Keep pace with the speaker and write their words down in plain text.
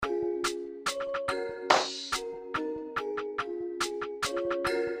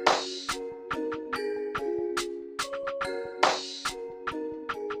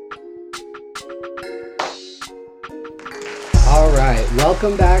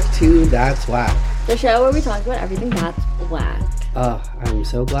Welcome back to That's Whack. The show where we talk about everything that's whack. I'm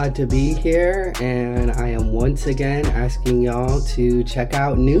so glad to be here, and I am once again asking y'all to check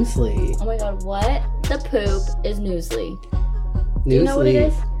out Newsly. Oh my god, what the poop is Newsly? Do you know what it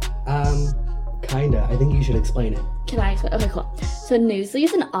is? Kinda. I think you should explain it. Can I explain? Okay, cool. So Newsly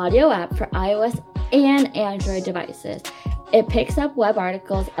is an audio app for iOS and Android devices. It picks up web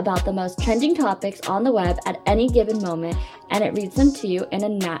articles about the most trending topics on the web at any given moment, and it reads them to you in a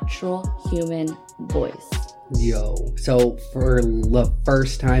natural human voice. Yo. So for the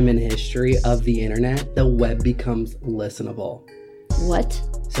first time in history of the internet, the web becomes listenable. What?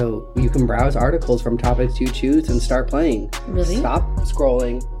 So you can browse articles from topics you choose and start playing. Really? Stop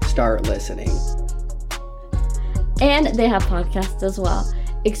scrolling, start listening. And they have podcasts as well.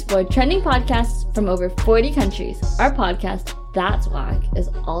 Explore trending podcasts from over 40 countries. Our podcast, That's Whack, is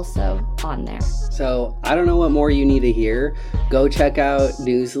also on there. So I don't know what more you need to hear. Go check out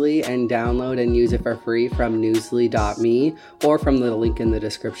Newsly and download and use it for free from newsly.me or from the link in the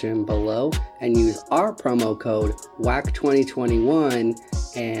description below, and use our promo code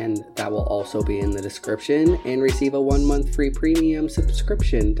WACK2021, and that will also be in the description, and receive a 1-month free premium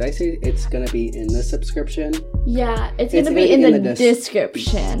subscription. Did I say it's going to be in the subscription? Yeah, it's going to be in the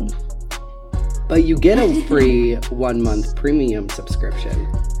description. But you get a free 1-month premium subscription.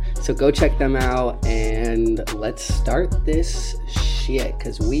 So go check them out, and let's start this shit,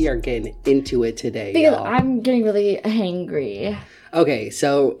 because we are getting into it today, Because y'all. I'm getting really hangry. Okay,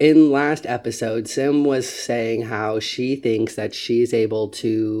 so in last episode, Sim was saying how she thinks that she's able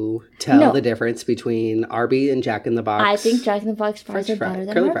to tell the difference between Arby's and Jack in the Box. I think Jack in the Box fries are better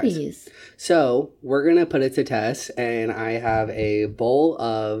than Arby's. So we're going to put it to test, and I have a bowl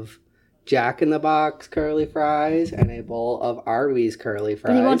of Jack in the Box curly fries and a bowl of Arby's curly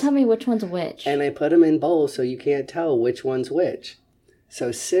fries. But you won't tell me which one's which. And I put them in bowls so you can't tell which one's which.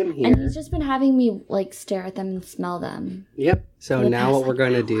 So Sim here. And he's just been having me like stare at them and smell them. Yep. So now what we're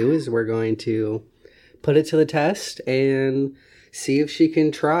going to do is we're going to put it to the test and see if she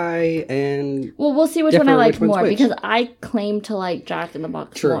can try and... Well, we'll see which one I like more, because I claim to like Jack in the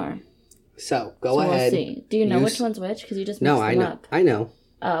Box more. So go ahead. We'll see. Do you know which one's which? Because you just mixed them up. I know.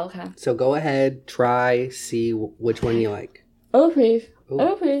 Oh, okay. So go ahead, try, see which one you like. Oh, please. Ooh.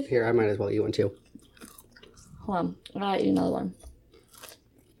 Oh, please. Here, I might as well eat one too. Hold on. I gotta eat another one.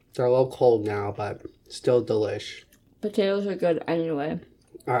 They're a little cold now, but still delish. Potatoes are good anyway.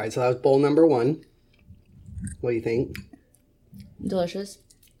 All right, so that was bowl number 1. What do you think? Delicious.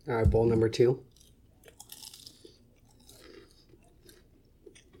 All right, bowl number 2.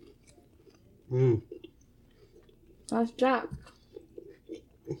 That's Jack.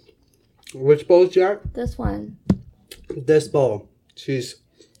 Which bowl is Jack? This one. This bowl. She's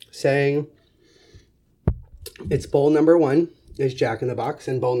saying it's bowl number 1 is Jack in the Box,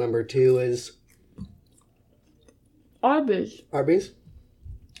 and bowl number 2 is Arby's. Arby's?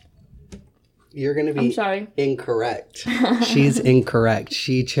 You're going to be I'm sorry. Incorrect. She's incorrect.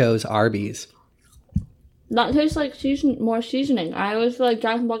 She chose Arby's. That tastes like more seasoning. I always feel like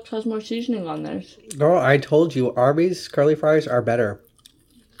Jack in the Box has more seasoning on theirs. Girl, I told you, Arby's curly fries are better.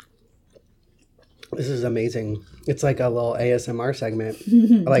 This is amazing. It's like a little ASMR segment.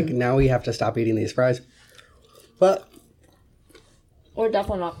 Like, now we have to stop eating these fries. But We're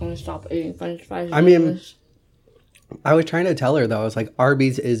definitely not going to stop eating French fries. I mean, I was trying to tell her, though. I was like,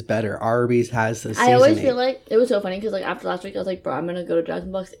 Arby's is better. Arby's has the seasoning. I always feel like, it was so funny, because like after last week, I was like, bro, I'm going to go to Jack in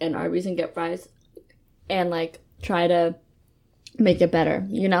the Box and Arby's and get fries. And like, try to make it better,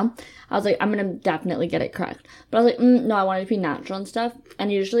 you know? I was like, I'm going to definitely get it correct. But I was like, no, I want it to be natural and stuff. And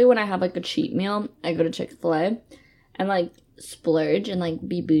usually when I have like a cheat meal, I go to Chick-fil-A and like splurge and like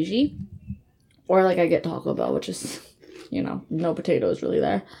be bougie. Or like I get Taco Bell, which is, you know, no potatoes really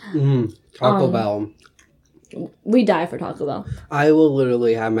there. Taco Bell. We die for Taco Bell. I will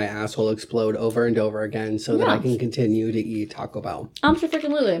literally have my asshole explode over and over again so that I can continue to eat Taco Bell.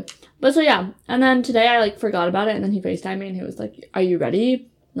 Absolutely. But so yeah, and then today I like forgot about it, and then he FaceTimed me and he was like, "Are you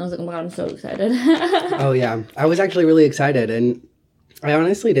ready?" And I was like, "Oh my god, I'm so excited." Oh yeah, I was actually really excited, and I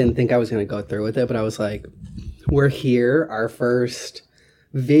honestly didn't think I was going to go through with it, but I was like, we're here, our first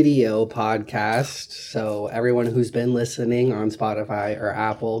video podcast. So everyone who's been listening on Spotify or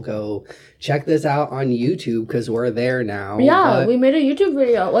Apple, go check this out on YouTube, because we're there now. Yeah, we made a YouTube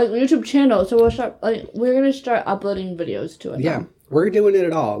video, like YouTube channel. So we're gonna start uploading videos to it. Yeah, we're doing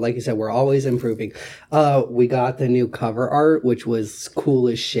it all. Like you said, we're always improving. We got the new cover art, which was cool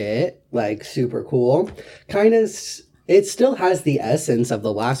as shit. Like super cool. Kind of, it still has the essence of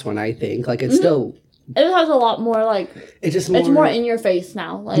the last one, I think. Like it's still. It has a lot more, like... It's just more... It's more in your face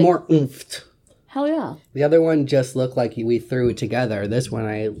now. Like, more oomphed. Hell yeah. The other one just looked like we threw it together. This one,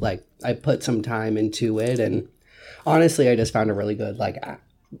 I put some time into it, and honestly, I just found a really good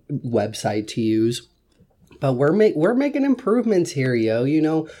website to use. But we're making improvements here, yo. You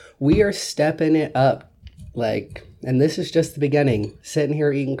know, we are stepping it up, and this is just the beginning. Sitting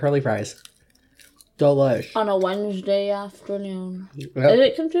here eating curly fries, delish. On a Wednesday afternoon. Yep. Is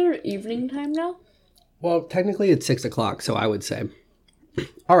it considered evening time now? Well, technically it's 6 o'clock, so I would say.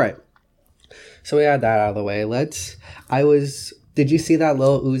 All right. So we had that out of the way. Did you see that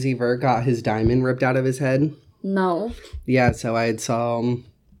Lil Uzi Vert got his diamond ripped out of his head? No. Yeah, so I saw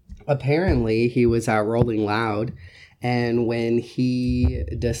apparently he was at Rolling Loud, and when he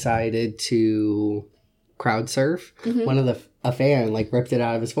decided to crowd surf, a fan ripped it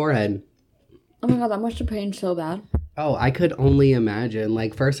out of his forehead. Oh my god, that must have pained so bad. Oh, I could only imagine.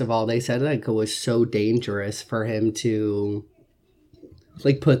 First of all, they said it was so dangerous for him to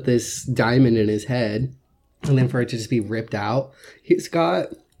put this diamond in his head, and then for it to just be ripped out. He's got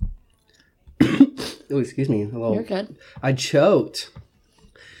oh, excuse me. You're good. I choked.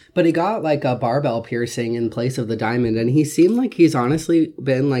 But he got a barbell piercing in place of the diamond, and he seemed like he's honestly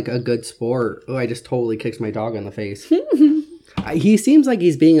been a good sport. Oh, I just totally kicked my dog in the face. He seems like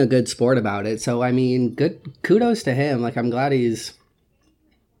he's being a good sport about it. So, I mean, good kudos to him. I'm glad he's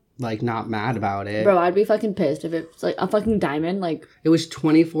not mad about it. Bro, I'd be fucking pissed if it's a fucking diamond. It was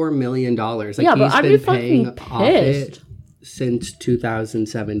 $24 million. Yeah, but I'd be fucking pissed. Off it since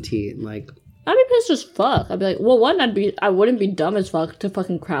 2017. I'd be pissed as fuck. I'd be like, well, one, I wouldn't be dumb as fuck to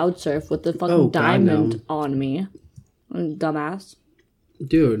fucking crowd surf with the fucking diamond on me. Dumbass.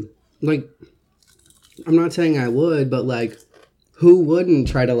 Dude, I'm not saying I would, but who wouldn't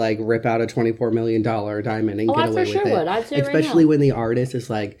try to rip out a $24 million diamond and get away with it? Would. I'd say especially right now. When the artist is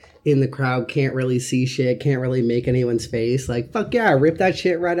in the crowd, can't really see shit, can't really make anyone's face. Fuck yeah, rip that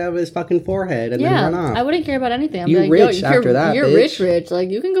shit right out of his fucking forehead and then run off. I wouldn't care about anything. I'm you rich after that, You're bitch. rich.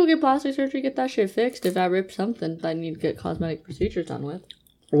 You can go get plastic surgery, get that shit fixed. If I rip something that I need to get cosmetic procedures done with.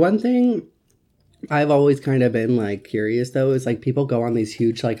 One thing I've always kind of been curious though is people go on these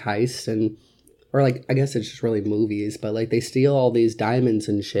huge heists and. Or I guess it's just really movies, but they steal all these diamonds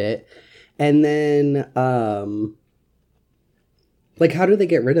and shit. And then, how do they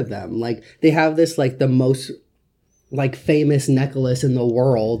get rid of them? They have this, the most, famous necklace in the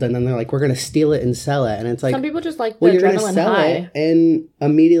world. And then they're we're going to steal it and sell it. And it's some people just the you're going to adrenaline sell high. it and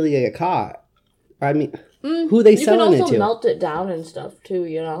immediately get caught. I mean, who are they selling it to? You can also melt it down and stuff, too,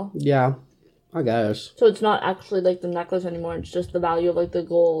 you know? Yeah, I guess. So it's not actually the necklace anymore. It's just the value of the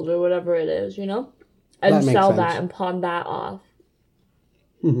gold or whatever it is, you know? And that sell sense. that and pawn that off.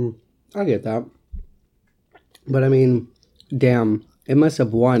 I get that. But I mean, damn, it must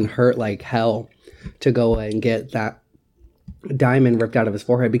have hurt like hell to go and get that diamond ripped out of his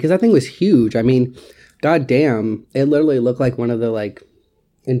forehead because that thing was huge. I mean, goddamn, it literally looked like one of the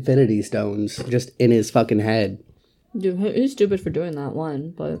infinity stones just in his fucking head. Dude, he's stupid for doing that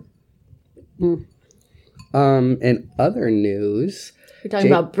one, but... In other news... You're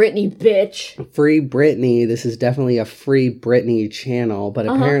talking about Britney, bitch. Free Britney. This is definitely a Free Britney channel, but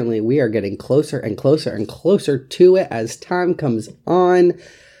apparently we are getting closer and closer and closer to it as time comes on.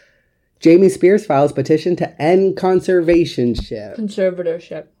 Jamie Spears files petition to end conservationship.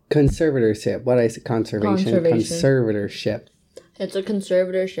 Conservatorship. What did I say? Conservation. Conservatorship. It's a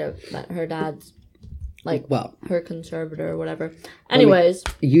conservatorship that her dad's... her conservator or whatever. Anyways.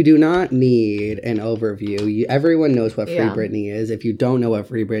 You do not need an overview. Everyone knows what Free Britney is. If you don't know what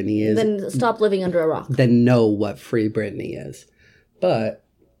Free Britney is... Then stop living under a rock. Then know what Free Britney is. But...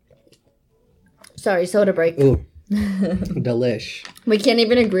 Sorry, soda break. Ooh. Delish. We can't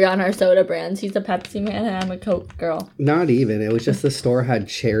even agree on our soda brands. He's a Pepsi man and I'm a Coke girl. Not even. It was just the store had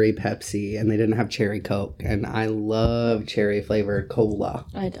cherry Pepsi and they didn't have cherry Coke. And I love cherry flavored cola.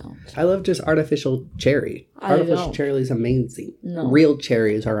 I don't. I love just artificial cherry. Artificial cherry is amazing. No. Real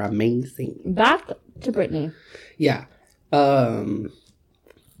cherries are amazing. Back to Britney. Yeah.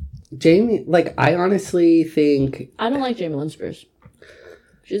 Jamie, I honestly think... I don't like Jamie Lynn Spears.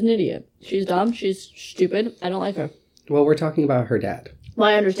 She's an idiot. She's dumb. She's stupid. I don't like her. Well, we're talking about her dad. Well,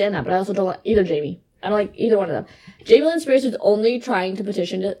 I understand that, but I also don't like either Jamie. I don't like either one of them. Jamie Lynn Spears is only trying to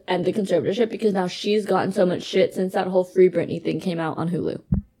petition to end the conservatorship because now she's gotten so much shit since that whole Free Britney thing came out on Hulu.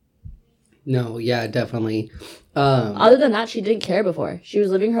 No, yeah, definitely. Other than that, she didn't care before. She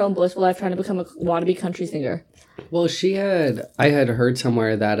was living her own blissful life trying to become a wannabe country singer. Well, I had heard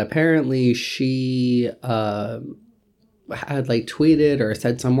somewhere that apparently she had tweeted or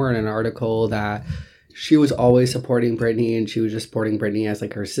said somewhere in an article that she was always supporting Britney and she was just supporting Britney as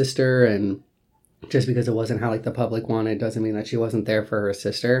her sister and just because it wasn't how like the public wanted doesn't mean that she wasn't there for her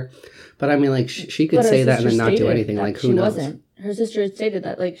sister. But I mean, like she could say that and then not do anything. Like who knows? Wasn't. Her sister had stated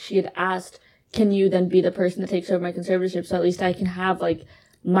that like she had asked, "Can you then be the person that takes over my conservatorship so at least I can have like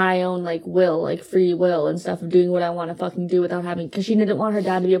my own like will, like free will and stuff of doing what I want to fucking do without having," because she didn't want her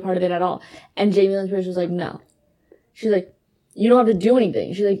dad to be a part of it at all. And Jamie Lynn Spears was like, "No." She's like, "You don't have to do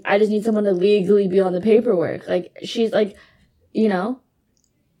anything." She's like, "I just need someone to legally be on the paperwork." Like she's like, you know.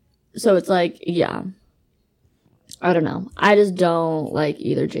 So it's like, yeah. I don't know. I just don't like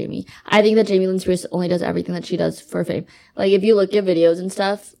either Jamie. I think that Jamie Lynn Spears only does everything that she does for fame. Like, if you look at videos and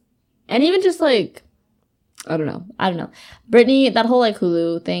stuff, and even just, like, I don't know. Britney, that whole, like,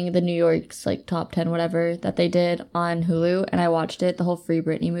 Hulu thing, the New York's, like, top 10, whatever, that they did on Hulu, and I watched it, the whole Free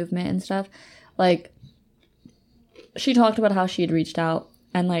Britney movement and stuff. Like, she talked about how she had reached out,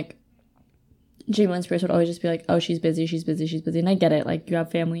 and, like, Jamie Lynn Spears would always just be like, "Oh, she's busy. And I get it. Like, you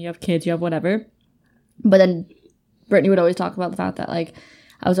have family, you have kids, you have whatever. But then Britney would always talk about the fact that, like,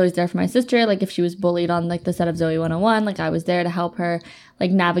 I was always there for my sister. Like, if she was bullied on, like, the set of Zoe 101, like, I was there to help her,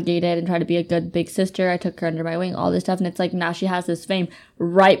 like, navigate it and try to be a good big sister. I took her under my wing, all this stuff." And it's like, now she has this fame.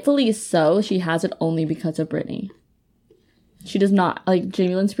 Rightfully so. She has it only because of Britney. She does not, like,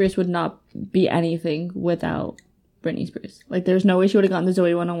 Jamie Lynn Spears would not be anything without Britney Spears. Like, there's no way she would have gotten the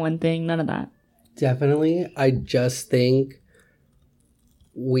Zoe 101 thing. None of that. Definitely. I just think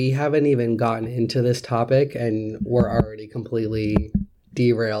we haven't even gotten into this topic and we're already completely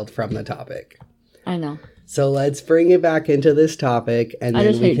derailed from the topic. I know. So let's bring it back into this topic, and I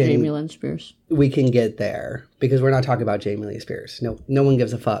just hate Jamie Lynn Spears. We can get there because we're not talking about Jamie Lynn Spears. No one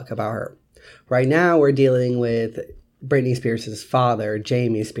gives a fuck about her. Right now we're dealing with Britney Spears' father,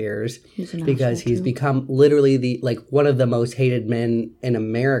 Jamie Spears, because he's become literally the one of the most hated men in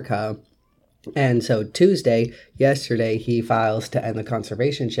America. And so yesterday, he files to end the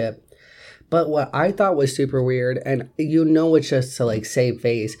conservatorship. But what I thought was super weird, and it's just to like save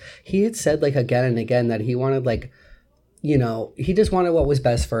face, he had said like again and again that he wanted he just wanted what was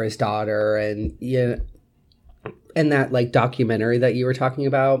best for his daughter, and and that like documentary that you were talking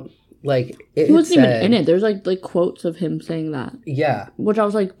about, like he wasn't even in it. There's like quotes of him saying that. Yeah, which I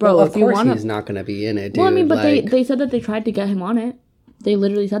was like, bro, well, of course he's not gonna be in it, dude. Well, I mean, but they said that they tried to get him on it. They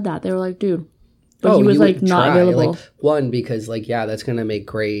literally said that. They were like, dude. But he was like not available. One, because that's going to make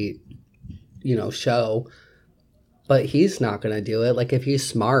great, show. But he's not going to do it. Like, if he's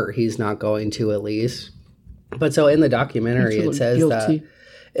smart, he's not going to at least. But so in the documentary, it says that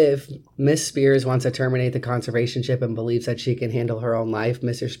if Miss Spears wants to terminate the conservatorship and believes that she can handle her own life,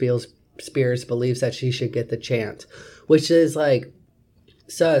 Mr. Spears believes that she should get the chance. Which is, like,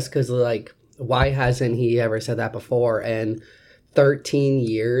 sus, because, like, why hasn't he ever said that before? And 13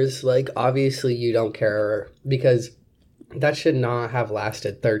 years, like, obviously you don't care, because that should not have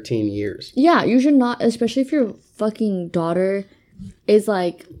lasted 13 years. Yeah, you should not, especially if your fucking daughter is,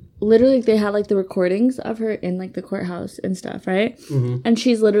 like, literally, they had, like, the recordings of her in, like, the courthouse and stuff, right? Mm-hmm. And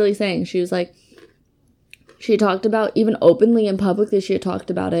she's literally saying, she was, like, she talked about, even openly and publicly, she had talked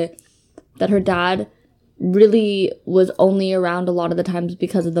about it, that her dad really was only around a lot of the times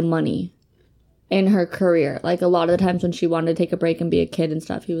because of the money in her career. Like, a lot of the times when she wanted to take a break and be a kid and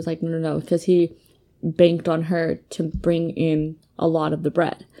stuff, he was like, no, because he banked on her to bring in a lot of the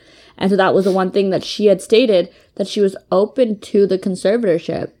bread. And so that was the one thing that she had stated, that she was open to the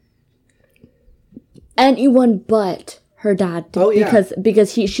conservatorship. Anyone but her dad.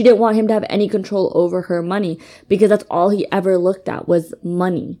 Because she didn't want him to have any control over her money, because that's all he ever looked at was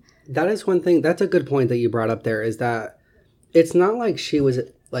money. That is one thing. That's a good point that you brought up there, is that it's not like she was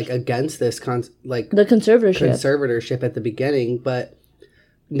like against this the conservatorship at the beginning, but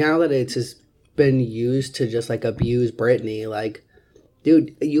now that it's just been used to just like abuse Britney, like,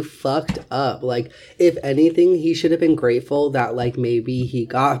 dude, you fucked up. Like, if anything, he should have been grateful that like maybe he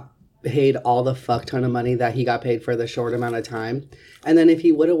got paid all the fuck ton of money that he got paid for the short amount of time. And then if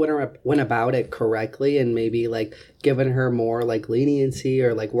he would have went about it correctly and maybe like given her more like leniency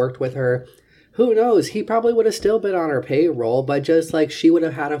or like worked with her, who knows? He probably would have still been on her payroll, but just like she would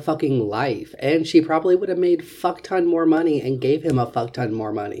have had a fucking life, and she probably would have made fuck ton more money and gave him a fuck ton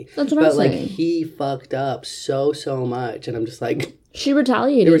more money. That's what I'm saying. But like, he fucked up so much, and I'm just like, she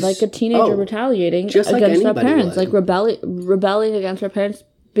retaliated like a teenager retaliating just against her parents, like rebelling against her parents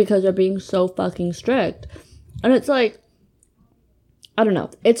because they're being so fucking strict. And it's like, I don't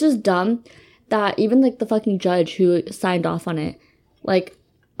know. It's just dumb that even like the fucking judge who signed off on it, like,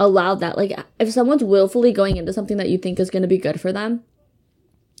 allowed that. Like, if someone's willfully going into something that you think is going to be good for them,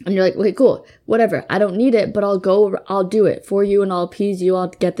 and you're like, okay, cool, whatever, I don't need it, but I'll do it for you, and I'll appease you, I'll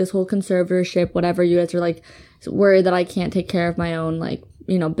get this whole conservatorship, whatever, you guys are like worried that I can't take care of my own, like,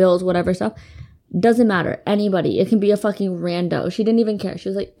 bills, whatever stuff, Doesn't matter. Anybody. It can be a fucking rando. She didn't even care. She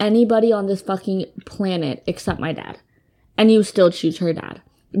was like, anybody on this fucking planet except my dad. And you still choose her dad.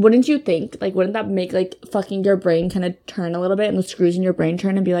 Wouldn't you think, like, wouldn't that make, like, fucking your brain kind of turn a little bit and the screws in your brain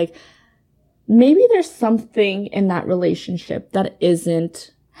turn and be like, maybe there's something in that relationship that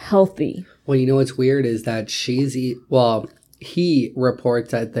isn't healthy. Well, you know what's weird is that he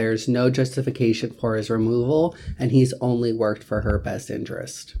reports that there's no justification for his removal, and he's only worked for her best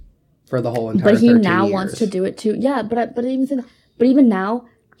interest for the whole entire 13 years. But he now wants to do it too. Yeah, but even now,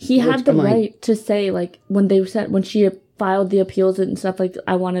 he had the right to say, like, when she filed the appeals and stuff, like,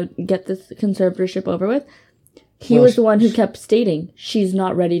 I want to get this conservatorship over with. He was the one who kept stating she's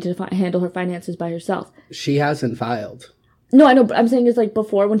not ready to handle her finances by herself. She hasn't filed. No, I know, but I'm saying is, like,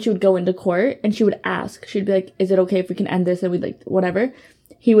 before, when she would go into court and she would ask, she'd be like, is it okay if we can end this? And we'd, like, whatever.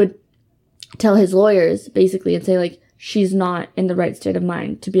 He would tell his lawyers, basically, and say, like, she's not in the right state of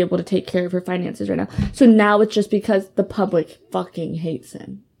mind to be able to take care of her finances right now. So now it's just because the public fucking hates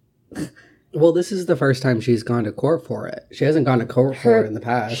him. Well, this is the first time she's gone to court for it. She hasn't gone to court for it in the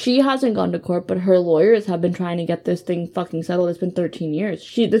past. She hasn't gone to court, but her lawyers have been trying to get this thing fucking settled. It's been 13 years.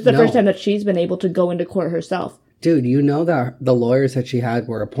 This is the first time that she's been able to go into court herself. Dude, you know that the lawyers that she had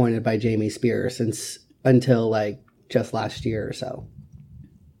were appointed by Jamie Spears until, like, just last year or so.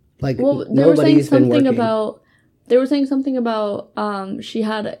 Like, well, nobody's been working. They were saying something about she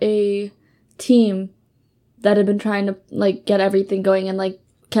had a team that had been trying to, like, get everything going and, like,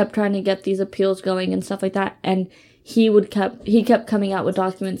 kept trying to get these appeals going and stuff like that. And he kept coming out with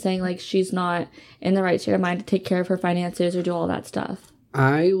documents saying, like, she's not in the right state of mind to take care of her finances or do all that stuff.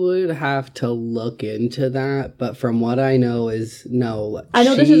 I would have to look into that, but from what I know is no. I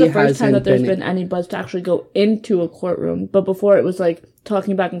know this is the first time that there's been any buzz to actually go into a courtroom, but before it was like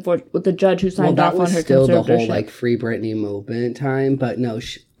talking back and forth with the judge who signed off on her conservatorship. That was still the whole like Free Britney movement time, but no,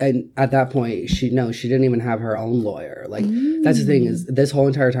 and at that point she didn't even have her own lawyer. Like that's the thing is this whole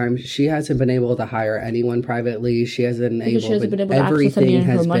entire time she hasn't been able to hire anyone privately. She hasn't been able to everything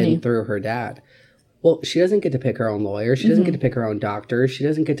has been through her dad. Well, she doesn't get to pick her own lawyer. She doesn't get to pick her own doctor. She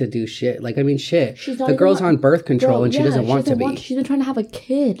doesn't get to do shit. Like, I mean, shit. The girl's on birth control and she doesn't want to be. She's been trying to have a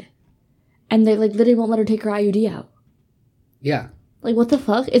kid. And they, like, literally won't let her take her IUD out. Yeah. Like, what the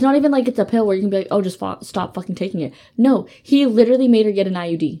fuck? It's not even like it's a pill where you can be like, oh, just stop fucking taking it. No, he literally made her get an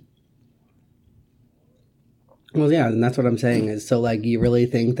IUD. Well, yeah, and that's what I'm saying is, so, like, you really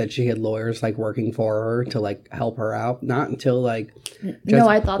think that she had lawyers, like, working for her to, like, help her out? Not until, like... No,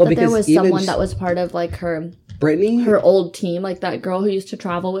 I thought that there was someone that was part of, like, her... Britney? Her old team, like, that girl who used to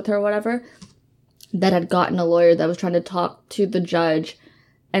travel with her or whatever, that had gotten a lawyer that was trying to talk to the judge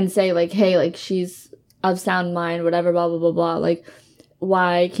and say, like, hey, like, she's of sound mind, whatever, blah, blah, blah, blah. Like,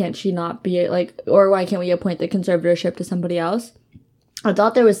 why can't she not be, like... Or why can't we appoint the conservatorship to somebody else? I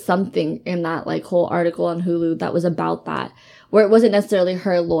thought there was something in that, like, whole article on Hulu that was about that, where it wasn't necessarily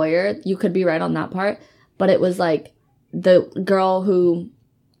her lawyer. You could be right on that part, but it was, like, the girl who,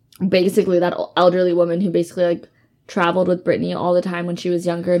 basically, that elderly woman who basically, like, traveled with Britney all the time when she was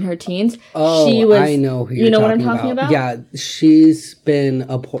younger in her teens. Oh, I know who you're talking about. You know what I'm talking about? Yeah, she's been,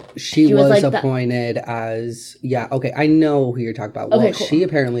 she was like appointed as, yeah, okay, I know who you're talking about. Well, okay, cool. She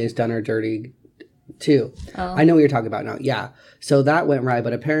apparently has done her dirty too. Oh. I know what you're talking about now. Yeah. So that went right,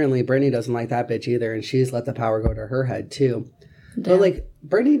 but apparently Britney doesn't like that bitch either, and she's let the power go to her head too. Damn. But like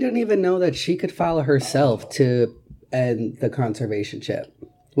Britney didn't even know that she could file herself to end the conservatorship,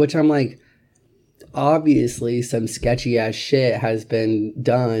 which I'm like, obviously some sketchy ass shit has been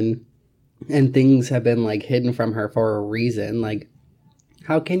done and things have been like hidden from her for a reason. Like,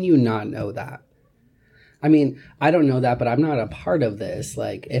 how can you not know that? I mean, I don't know that, but I'm not a part of this.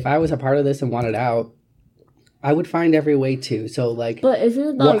 Like, if I was a part of this and wanted out, I would find every way to. So, like, but is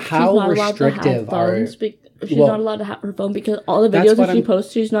it like how she's not restrictive allowed to have phones? She's not allowed to have her phone because all the videos that she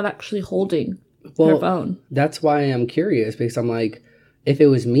posts, she's not actually holding her phone. That's why I'm curious, because I'm like, if it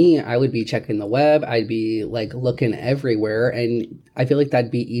was me, I would be checking the web. I'd be like looking everywhere, and I feel like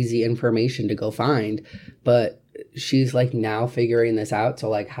that'd be easy information to go find. But she's like now figuring this out. So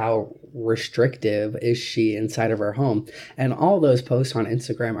like, how restrictive is she inside of her home? And all those posts on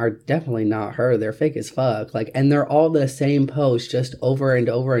Instagram are definitely not her. They're fake as fuck. Like, and they're all the same post, just over and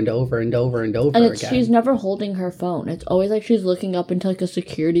over and over and over and over again. She's never holding her phone. It's always like she's looking up into like a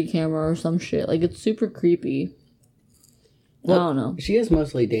security camera or some shit. Like, it's super creepy. Well, I don't know. She is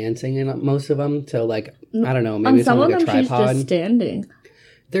mostly dancing in most of them. So like, I don't know. Maybe it's on like a tripod. She's just standing.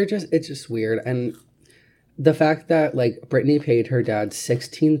 It's just weird. And the fact that, like, Britney paid her dad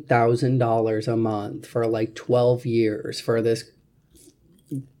 $16,000 a month for, like, 12 years for this,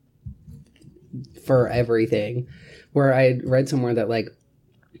 for everything. Where I read somewhere that, like,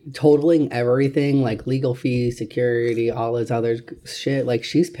 totaling everything, like legal fees, security, all this other shit. Like,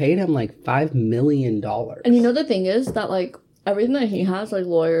 she's paid him like $5 million. And you know the thing is that, like, everything that he has, like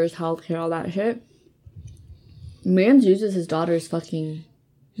lawyers, healthcare, all that shit, Mans uses his daughter's fucking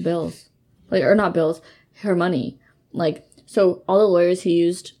bills. Like, or not bills, her money. Like, so all the lawyers he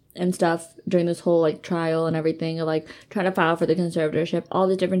used and stuff during this whole, like, trial and everything, of, like, trying to file for the conservatorship, all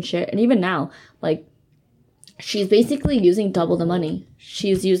this different shit. And even now, like, she's basically using double the money.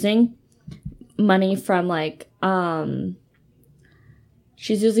 She's using money from, like,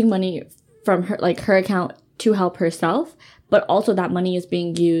 she's using money from her, like, her account to help herself, but also that money is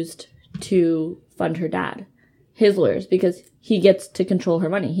being used to fund her dad, his lawyers, because he gets to control her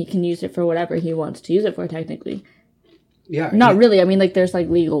money. He can use it for whatever he wants to use it for, technically. Yeah. Not really. I mean, like, there's, like,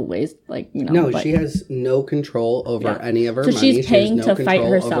 legal ways, like, you know. No, she has no control over any of her money. So she's paying to fight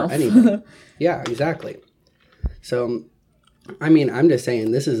herself. Yeah, exactly. So, I mean, I'm just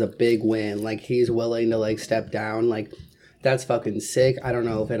saying, this is a big win. Like, he's willing to, like, step down. Like, that's fucking sick. I don't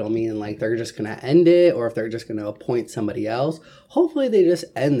know if it'll mean, like, they're just gonna end it or if they're just gonna appoint somebody else. Hopefully they just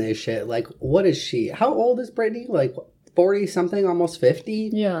end this shit. Like, what is she? How old is Brittany? Like, 40-something, almost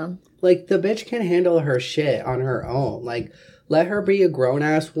 50? Yeah. Like, the bitch can handle her shit on her own. Like, let her be a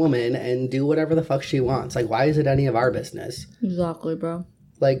grown-ass woman and do whatever the fuck she wants. Like, why is it any of our business? Exactly, bro.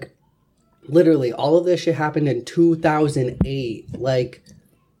 Like, literally, all of this shit happened in 2008. Like,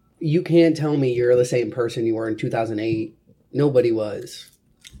 you can't tell me you're the same person you were in 2008. Nobody was.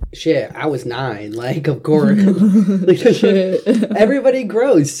 Shit, I was 9. Like, of course. Like, shit. Everybody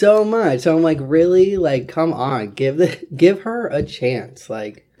grows so much. So I'm like, really? Like, come on. Give her a chance.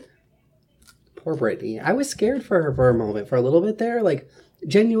 Like, poor Brittany. I was scared for her for a moment. For a little bit there. Like,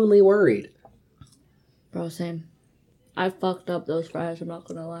 genuinely worried. Bro, same. I fucked up those fries, I'm not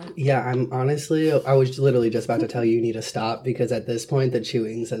gonna lie. Yeah, I was literally just about to tell you need to stop because at this point the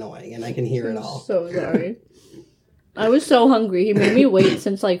chewing's annoying and I can hear it all. So sorry. I was so hungry. He made me wait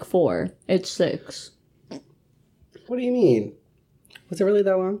since like 4. It's 6. What do you mean? Was it really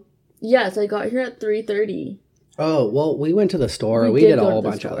that long? Yes, I got here at 3:30. Oh, well, we went to the store. We did a whole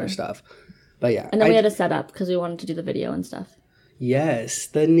bunch of other stuff. But yeah. And then we had to set up because we wanted to do the video and stuff. Yes,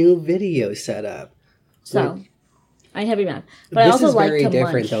 the new video setup. So, I heavy man. But I also like to This is very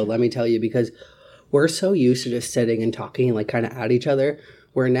different lunch. though, let me tell you, because we're so used to just sitting and talking and like kind of at each other.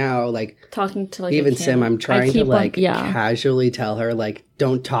 We're now like talking to like even Sim, I'm trying to like yeah. casually tell her like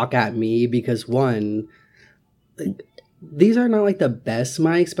don't talk at me because one, like, these are not like the best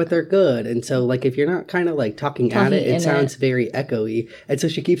mics, but they're good. And so like if you're not kind of like talking at it, it sounds very echoey. And so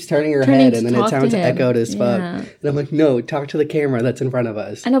she keeps turning her head and then it sounds echoed as fuck. Yeah. And I'm like, no, talk to the camera that's in front of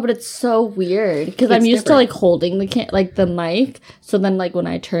us. I know, but it's so weird because I'm used to like holding the like the mic. So then like when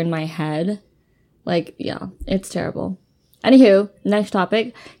I turn my head, like yeah, it's terrible. Anywho, next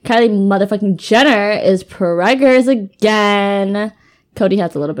topic. Kylie motherfucking Jenner is preggers again. Cody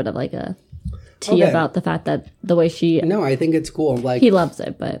has a little bit of like a tea about the fact that the way she... No, I think it's cool. Like, he loves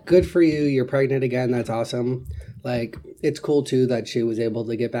it, but... Good for you. You're pregnant again. That's awesome. Like, it's cool, too, that she was able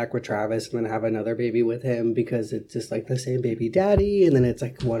to get back with Travis and then have another baby with him because it's just, like, the same baby daddy and then it's,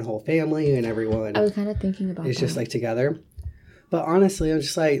 like, one whole family and everyone... I was kind of thinking about it's just, like, together. But honestly, I'm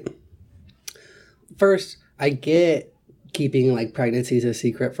just, like... First, I get keeping, like, pregnancies a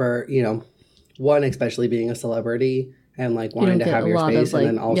secret for, you know, one, especially being a celebrity... and, like, wanting to have your space. And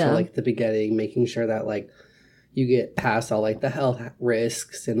then also, like, the beginning, making sure that, like, you get past all, like, the health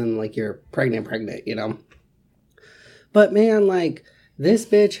risks. And then, like, you're pregnant, you know? But, man, like, this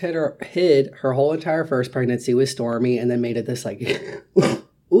bitch hid her whole entire first pregnancy with Stormy and then made it this, like,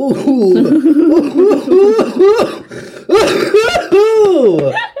 ooh,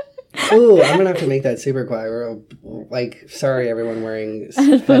 I'm gonna have to make that super quiet. Like, sorry, everyone wearing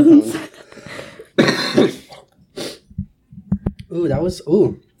headphones. Ooh, that was...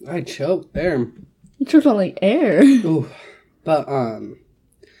 Ooh, I choked there. You choked on, like, air. Ooh. But,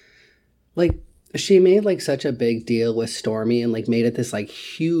 like, she made, like, such a big deal with Stormy and, like, made it this, like,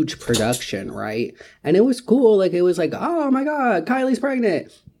 huge production, right? And it was cool. Like, it was like, oh, my God, Kylie's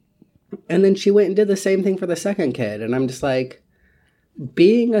pregnant. And then she went and did the same thing for the second kid. And I'm just like,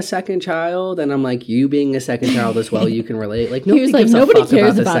 being a second child, and I'm like, you being a second child as well, you can relate. Like, nobody gives a fuck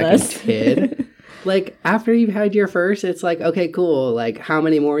about the second kid. Like, after you've had your first, it's like, okay, cool. Like, how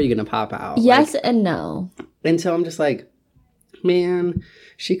many more are you going to pop out? Yes like, and no. And so I'm just like, man,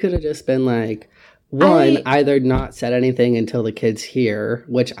 she could have just been like, either not said anything until the kid's here,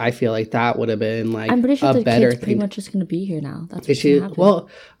 which I feel like that would have been like I'm pretty sure the better kid's pretty much just going to be here now. That's what's going to happen. Well,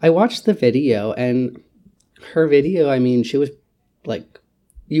 I watched the video, and her video, I mean, she was like,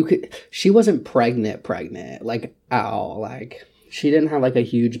 she wasn't pregnant, like, at all. Like, She didn't have like a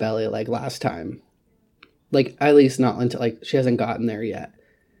huge belly like last time. Like, at least not until, like, she hasn't gotten there yet.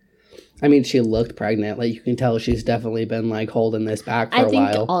 I mean, she looked pregnant. Like, you can tell she's definitely been, like, holding this back for a while.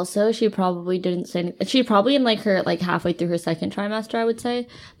 I think also she probably didn't say anything. She probably in, like, her, like, halfway through her second trimester, I would say.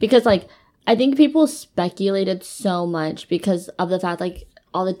 Because, like, I think people speculated so much because of the fact, like,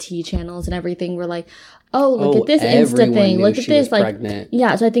 all the tea channels and everything were like, oh, look at this Insta thing. Look at this, like, pregnant.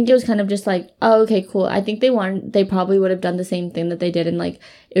 Yeah. So I think it was kind of just like, oh, okay, cool. I think they probably would have done the same thing that they did, and like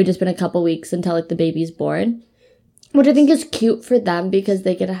it would just been a couple weeks until like the baby's born, which I think is cute for them because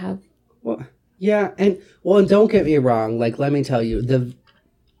they get to have. Well, yeah, and don't get me wrong. Like, let me tell you, the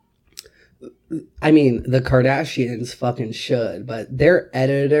Kardashians fucking should, but their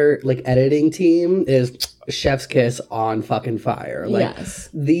editing team is chef's kiss on fucking fire. Like, yes.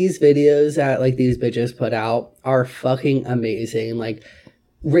 These videos that, like, these bitches put out are fucking amazing. Like,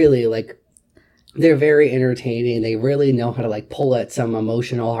 really, like, they're very entertaining. They really know how to, like, pull at some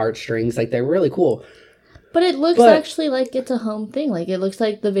emotional heartstrings. Like, they're really cool. But it looks actually like it's a home thing. Like, it looks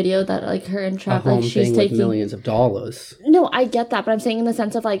like the video that, like, her and Trav, like, she's taking millions of dollars. No, I get that, but I'm saying in the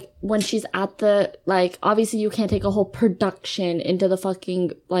sense of, like, when she's at the, like, obviously you can't take a whole production into the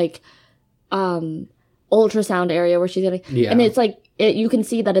fucking, like, ultrasound area where she's getting, yeah. And it's like, you can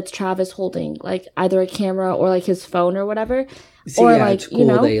see that it's Travis holding, like, either a camera or, like, his phone or whatever. See, or, yeah, like, it's cool. You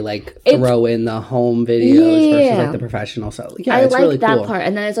know, they, like, throw in the home videos versus, like, the professional stuff. Yeah, I it's like really that cool. part.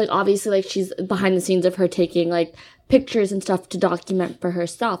 And then it's, like, obviously, like, she's behind the scenes of her taking, like, pictures and stuff to document for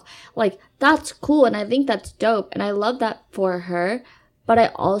herself. Like, that's cool, and I think that's dope, and I love that for her. But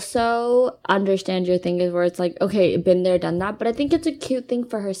I also understand your thing is where it's like, okay, been there, done that. But I think it's a cute thing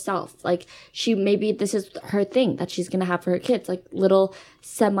for herself. Like, maybe this is her thing that she's going to have for her kids. Like, little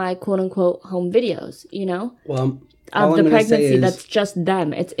semi, quote-unquote, home videos, you know? Well, of the pregnancy, that's just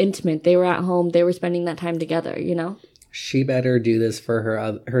them. It's intimate. They were at home. They were spending that time together, you know? She better do this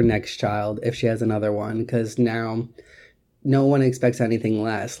for her next child if she has another one. Because now, no one expects anything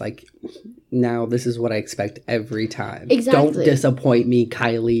less. Like, now this is what I expect every time. Exactly. Don't disappoint me,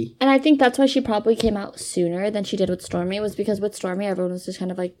 Kylie. And I think that's why she probably came out sooner than she did with Stormi, was because with Stormi, everyone was just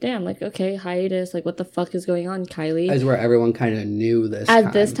kind of like, damn, like, okay, hiatus, like, what the fuck is going on, Kylie? As where everyone kind of knew this time.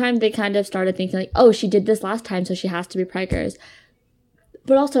 At this time, they kind of started thinking, like, oh, she did this last time, so she has to be preggers.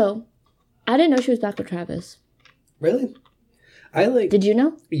 But also, I didn't know she was back with Travis. Really? Did you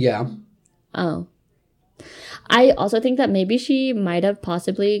know? Yeah. Oh. I also think that maybe she might have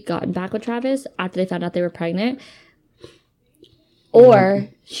possibly gotten back with Travis after they found out they were pregnant. Or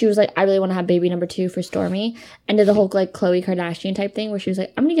she was like, I really want to have baby number 2 for Stormi. And did the whole, like, Khloe Kardashian type thing where she was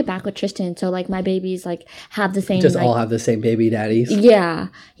like, I'm going to get back with Tristan. So, like, my babies, like, have the same. Just like, all have the same baby daddies. Yeah.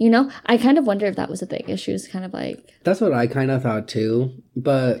 You know? I kind of wonder if that was a thing. If she was kind of like. That's what I kind of thought too.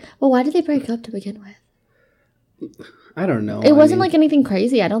 But. Well, why did they break up to begin with? I don't know. It wasn't like anything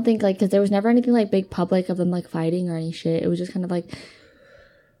crazy. I don't think, like, because there was never anything like big public of them like fighting or any shit. It was just kind of like.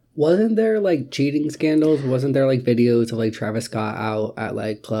 Wasn't there like cheating scandals? Wasn't there like videos of like Travis Scott out at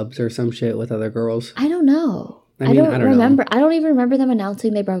like clubs or some shit with other girls? I don't know. I don't remember. I don't even remember them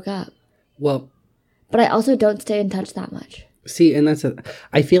announcing they broke up. Well. But I also don't stay in touch that much. See, and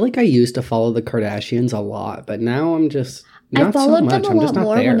I feel like I used to follow the Kardashians a lot, but now I'm just not so much. I followed them a lot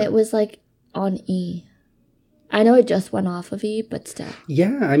more when it was like on E. I know it just went off of E, but still.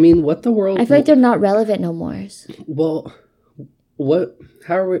 Yeah, I mean, what the world... I feel like they're not relevant no more. Well,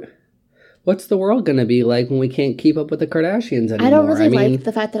 what's the world going to be like when we can't keep up with the Kardashians anymore? I don't really like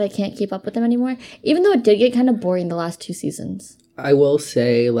the fact that I can't keep up with them anymore, even though it did get kind of boring the last 2 seasons. I will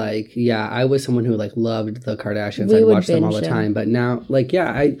say, like, yeah, I was someone who, like, loved the Kardashians. I'd watch them all the time. But now, like, yeah,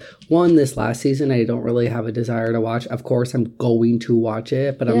 I won this last season. I don't really have a desire to watch. Of course, I'm going to watch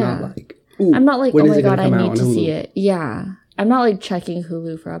it, but I'm not like... Ooh, I'm not like, oh my god, I need to see it. Yeah. I'm not like checking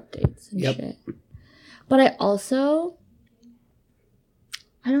Hulu for updates and shit. But I also,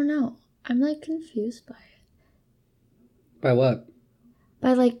 I don't know. I'm like confused by it. By what?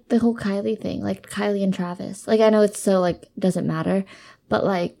 By like the whole Kylie thing. Like Kylie and Travis. Like I know it's so like, doesn't matter. But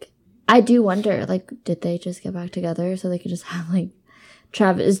like, I do wonder, like, did they just get back together so they could just have like,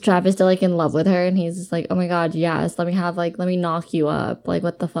 is Travis still like in love with her? And he's just like, oh my god, yes, let me knock you up. Like,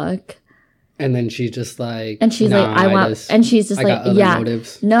 what the fuck? And then she's just like, and she's like, and she's just like, yeah,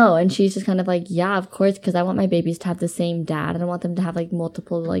 motives. No, and she's just kind of like, yeah, of course, because I want my babies to have the same dad. I don't want them to have like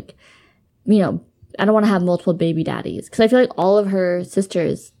multiple, like, you know, I don't want to have multiple baby daddies because I feel like all of her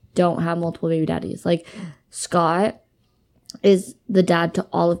sisters don't have multiple baby daddies. Like Scott is the dad to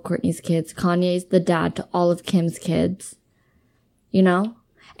all of Kourtney's kids. Kanye's the dad to all of Kim's kids. You know,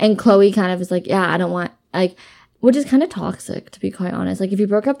 and Khloe kind of is like, yeah, I don't want like. Which is kind of toxic, to be quite honest. Like, if you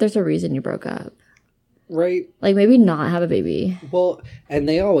broke up, there's a reason you broke up. Right. Like, maybe not have a baby. Well, and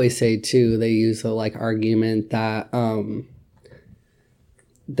they always say, too, they use the, like, argument that,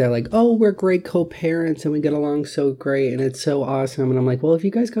 they're like, oh, we're great co-parents and we get along so great and it's so awesome. And I'm like, well, if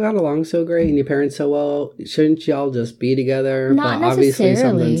you guys got along so great and you parent so well, shouldn't y'all just be together? Not but obviously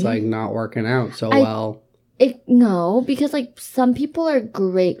necessarily. something's, like, not working out so well. No, because, like, some people are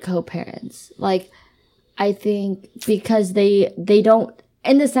great co-parents. Like, I think because they don't,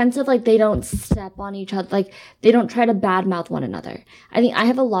 in the sense of, like, they don't step on each other. Like, they don't try to badmouth one another. I think I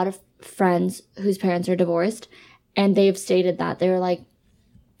have a lot of friends whose parents are divorced, and they've stated that. They were like,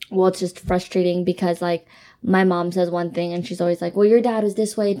 well, it's just frustrating because, like, my mom says one thing, and she's always like, well, your dad was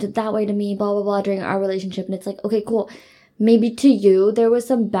this way, that way to me, blah, blah, blah, during our relationship. And it's like, okay, cool. Maybe to you, there was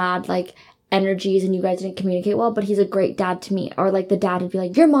some bad, like, energies and you guys didn't communicate well, but he's a great dad to me. Or, like, the dad would be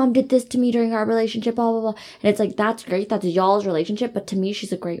like, your mom did this to me during our relationship, blah, blah, blah. And it's like, that's great. That's y'all's relationship. But to me,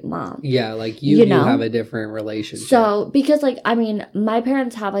 she's a great mom. Yeah, like, you do have a different relationship. So, because, like, I mean, my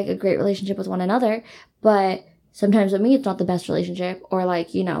parents have, like, a great relationship with one another, but sometimes with me, it's not the best relationship. Or,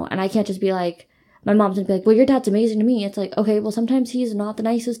 like, you know, and I can't just be like, my mom's gonna be like, well, your dad's amazing to me. It's like, okay, well, sometimes he's not the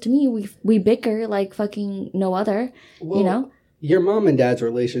nicest to me. We bicker like fucking no other, you know? Your mom and dad's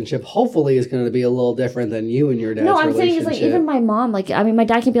relationship hopefully is going to be a little different than you and your dad's relationship. No, I'm saying it's like, even my mom, like, I mean, my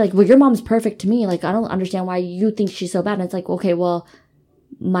dad can be like, well, your mom's perfect to me. Like, I don't understand why you think she's so bad. And it's like, okay, well,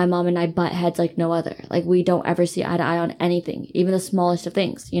 my mom and I butt heads like no other. Like, we don't ever see eye to eye on anything, even the smallest of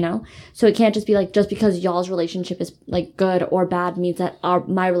things, you know? So it can't just be like, just because y'all's relationship is, like, good or bad means that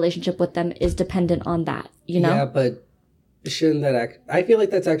my relationship with them is dependent on that, you know? Yeah, but shouldn't that I feel like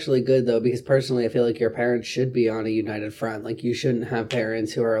that's actually good, though, because personally I feel like your parents should be on a united front. Like, you shouldn't have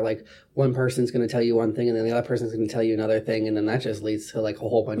parents who are like, one person's going to tell you one thing and then the other person's going to tell you another thing, and then that just leads to, like, a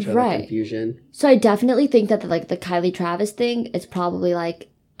whole bunch of confusion. So I definitely think that the Kylie Travis thing is probably, like,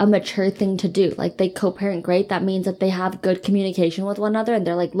 a mature thing to do. Like, they co-parent great. That means that they have good communication with one another, and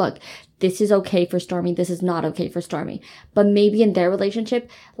they're like, look, this is okay for Stormi, this is not okay for Stormi. But maybe in their relationship,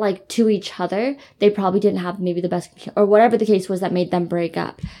 like, to each other, they probably didn't have maybe the best, or whatever the case was that made them break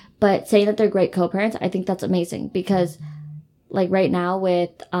up. But saying that they're great co-parents, I think that's amazing, because, like, right now with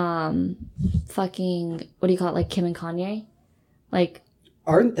fucking, what do you call it, like, Kim and Kanye, like,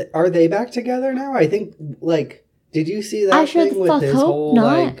 are they back together now? I think, like, did you see that thing with his whole,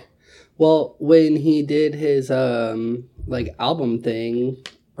 not. like, well, when he did his, like, album thing,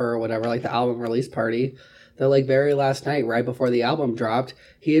 or whatever, like, the album release party, the, like, very last night, right before the album dropped,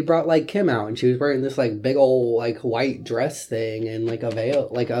 he had brought, like, Kim out, and she was wearing this, like, big old, like, white dress thing, and, like, a veil,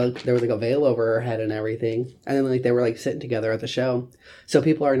 like, there was, like, a veil over her head and everything, and then, like, they were, like, sitting together at the show, so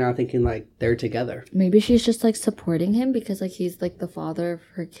people are now thinking, like, they're together. Maybe she's just, like, supporting him because, like, he's, like, the father of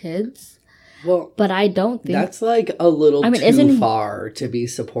her kids. Well, but I don't think that's, like, a little too far to be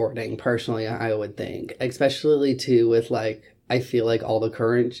supporting, personally, I would think. Especially, too, with, like, I feel like all the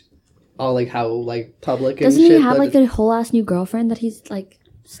current, all, like, how, like, public and shit. Doesn't he have, like, a whole ass new girlfriend that he's, like,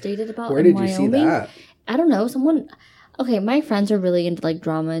 stated about in Wyoming? Where did you see that? I don't know. Okay, my friends are really into, like,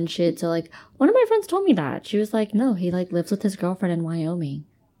 drama and shit. So, like, one of my friends told me that. She was like, no, he, like, lives with his girlfriend in Wyoming.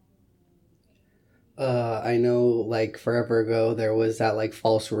 I know, like, forever ago, there was that, like,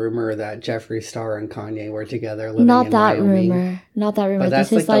 false rumor that Jeffree Star and Kanye were together living in Wyoming. Not that rumor. But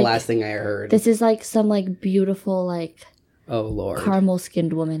that's, like, the last thing I heard. This is, like, some, like, beautiful, like, oh, Lord.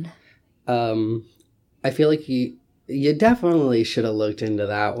 caramel-skinned woman. I feel like you definitely should have looked into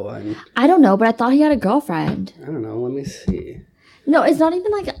that one. I don't know, but I thought he had a girlfriend. I don't know. Let me see. No, it's not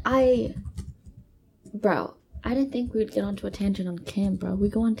even like Bro, I didn't think we'd get onto a tangent on Kim, bro. We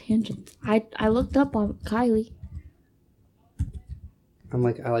go on tangents. I looked up on Kylie. I'm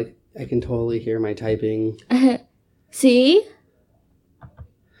like, I can totally hear my typing. See?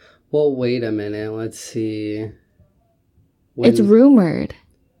 Well, wait a minute. Let's see. It's rumored.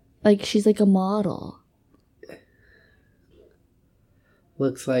 Like, she's like a model.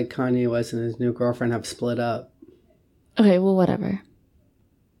 Looks like Kanye West and his new girlfriend have split up. Okay, well, whatever.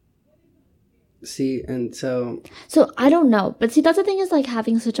 See, and so I don't know, but see, that's the thing, is like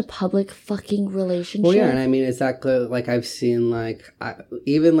having such a public fucking relationship. Well, yeah, and I mean, it's that clear. Like, I've seen, like,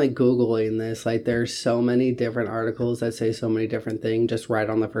 even like Googling this, like, there's so many different articles that say so many different things just right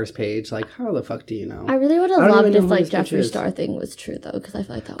on the first page. Like, how the fuck do you know? I really would have loved if, like, Jeffree Star thing was true, though, because I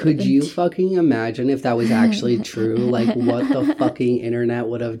feel like that would Could you fucking imagine if that was actually true? Like, what the fucking internet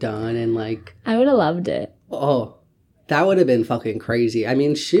would have done, and, like, I would have loved it. Oh, that would have been fucking crazy. I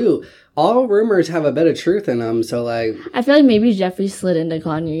mean, shoot. All rumors have a bit of truth in them, so, like... I feel like maybe Jeffree slid into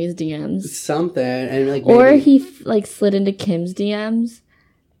Kanye's DMs. Something, and, like, maybe... Or he, like, slid into Kim's DMs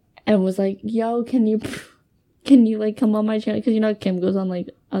and was like, yo, can you, like, come on my channel? Because, you know, Kim goes on, like,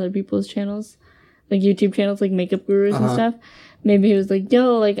 other people's channels. like YouTube channels, like makeup gurus and stuff. Maybe he was like,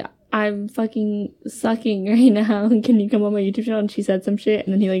 yo, like, I'm fucking sucking right now. Can you come on my YouTube channel? And she said some shit.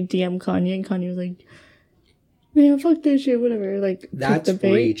 And then he, like, DM'd Kanye. And Kanye was like, man, fuck that shit, whatever. Like, that's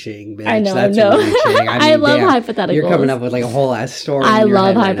reaching, bitch. I know, that's I know. Reaching. I love hypotheticals. You're coming up with, like, a whole ass story. I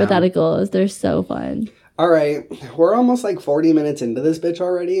love hypotheticals. They're so fun. All right. We're almost, like, 40 minutes into this bitch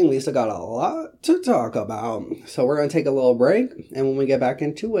already. And we still got a lot to talk about. So we're going to take a little break. And when we get back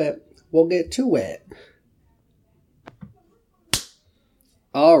into it, we'll get to it.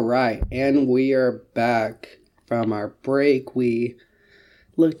 All right, and we are back from our break. We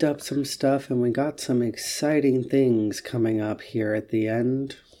looked up some stuff and we got some exciting things coming up here at the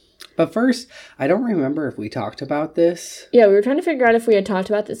end. But first, I don't remember if we talked about this. Yeah, we were trying to figure out if we had talked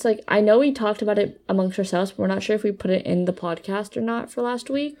about this. Like, I know we talked about it amongst ourselves, but we're not sure if we put it in the podcast or not for last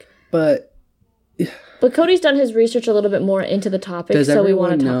week. But Cody's done his research a little bit more into the topic, so we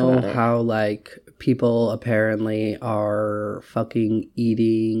want to talk about it. Does everyone know how, like, people apparently are fucking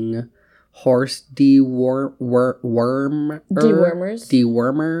eating horse dewormers,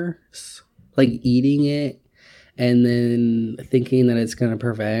 like eating it and then thinking that it's going to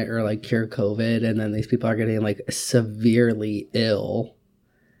prevent or like cure COVID, and then these people are getting like severely ill.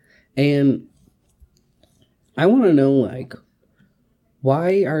 And I want to know, like,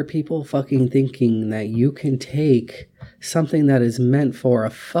 why are people fucking thinking that you can take something that is meant for a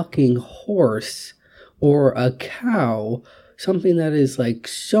fucking horse or a cow, something that is like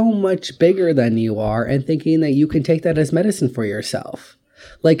so much bigger than you are, and thinking that you can take that as medicine for yourself?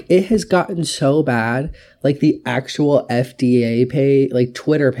 Like, it has gotten so bad, like the actual FDA page, like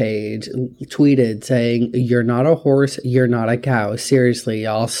Twitter page tweeted saying, you're not a horse, you're not a cow. Seriously,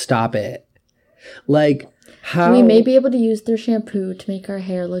 y'all, stop it. Like, how? We may be able to use their shampoo to make our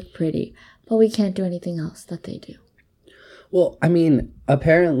hair look pretty, but we can't do anything else that they do. Well, I mean,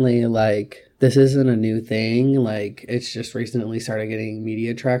 apparently, like, this isn't a new thing. Like, it's just recently started getting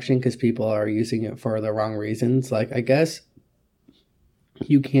media traction because people are using it for the wrong reasons. Like, I guess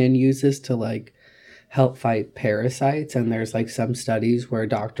you can use this to, like, help fight parasites. And there's, like, some studies where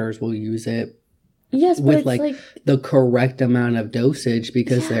doctors will use it. Yes, but with it's like the correct amount of dosage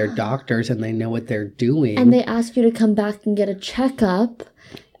because they're doctors and they know what they're doing. And they ask you to come back and get a checkup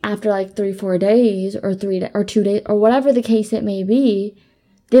after like 3-4 days or 2 days or whatever the case it may be.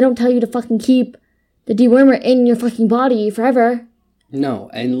 They don't tell you to fucking keep the dewormer in your fucking body forever. No,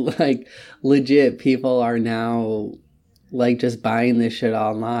 and like legit people are now like just buying this shit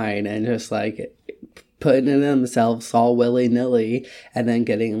online and just like putting it in themselves all willy-nilly and then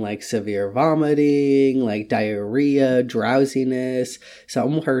getting like severe vomiting, like diarrhea, drowsiness.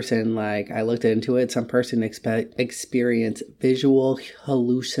 Some person, like I looked into it, some person experienced visual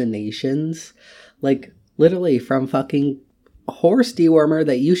hallucinations, like literally from fucking horse dewormer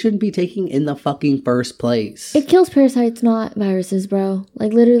that you shouldn't be taking in the fucking first place. It kills parasites, not viruses, bro.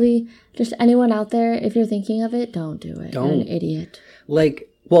 Like literally, just anyone out there, if you're thinking of it, don't do it. You're an idiot. Like,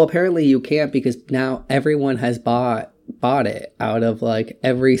 well, apparently you can't because now everyone has bought it out of like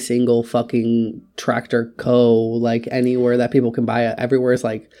every single fucking Tractor Co. Like anywhere that people can buy it. Everywhere is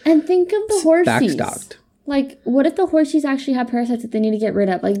like. And think of the horsies. Backstocked. Like, what if the horsies actually have parasites that they need to get rid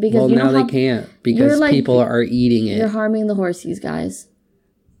of? Like, because you know now they can't because people are eating it. You're harming the horsies, guys.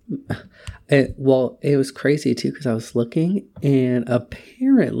 It was crazy too because I was looking and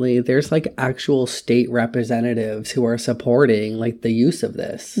apparently there's like actual state representatives who are supporting like the use of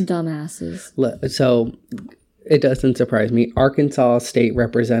this. Dumbasses. So it doesn't surprise me. Arkansas State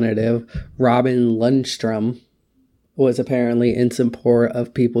Representative Robin Lundstrom was apparently in support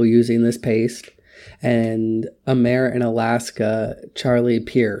of people using this paste, and a mayor in Alaska, Charlie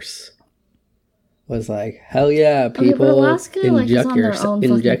Pierce, was like, hell yeah, people, Alaska, inject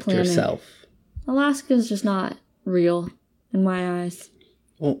yourself. Alaska's just not real in my eyes.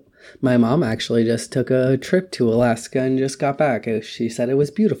 Well, my mom actually just took a trip to Alaska and just got back. She said it was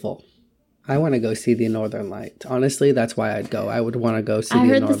beautiful. I want to go see the Northern Lights. Honestly, that's why I'd go. I would want to go see the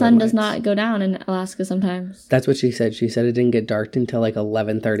Northern Lights. I heard the sun does not go down in Alaska sometimes. That's what she said. She said it didn't get dark until like 11:30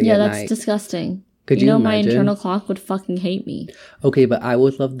 at night. Yeah, that's disgusting. Could you imagine? My internal clock would fucking hate me. Okay, but I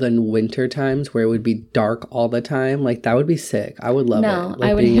would love the winter times where it would be dark all the time. Like, that would be sick. I would love it. No,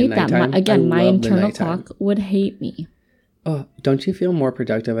 I would hate that. My internal clock would hate me. Oh, don't you feel more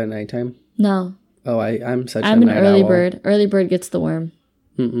productive at nighttime? No. Oh, I'm an early bird. Early bird gets the worm.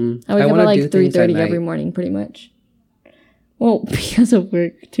 Mm-mm. I wake up at like 3:30 every morning, pretty much. Well, because of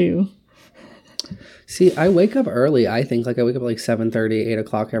work, too. See, I wake up early, I think. Like, I wake up like 7:30, 8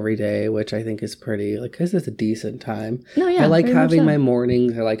 o'clock every day, which I think is pretty, like, because it's a decent time. No, yeah. I like having my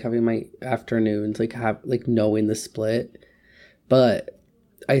mornings. I like having my afternoons, like, knowing the split. But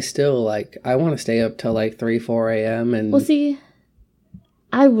I still like, I want to stay up till like 3, 4 a.m. and Well, see,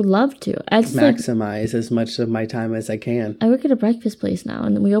 I would love to. I just maximize as much of my time as I can. I work at a breakfast place now,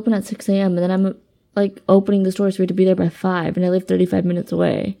 and we open at 6 a.m. and then I'm like opening the stores. We have to be there by 5, and I live 35 minutes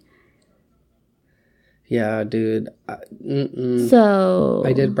away. Yeah, dude. So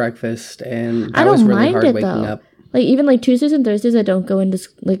I did breakfast, and I that don't was really mind hard it, waking though. up. Like even like Tuesdays and Thursdays, I don't go into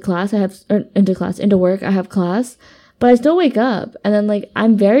like class. Into work. I have class, but I still wake up, and then like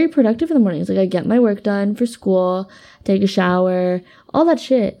I'm very productive in the mornings. Like I get my work done for school, take a shower, all that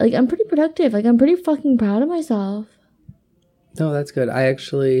shit. Like I'm pretty productive. Like I'm pretty fucking proud of myself. No, that's good. I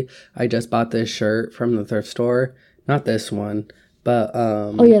just bought this shirt from the thrift store. Not this one, but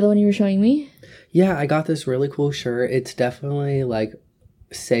oh yeah, the one you were showing me. Yeah, I got this really cool shirt. It's definitely like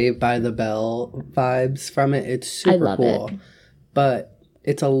Saved by the Bell vibes from it. It's super cool. It. But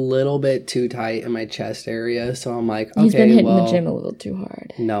it's a little bit too tight in my chest area, so I'm like, okay, he's been hitting the gym a little too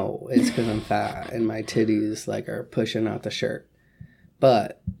hard. No, it's because I'm fat and my titties like are pushing out the shirt.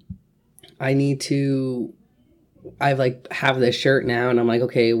 But I have this shirt now, and I'm like,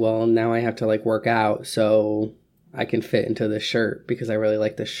 okay, well now I have to like work out so I can fit into this shirt because I really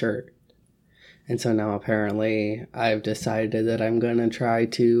like this shirt. And so now apparently I've decided that I'm going to try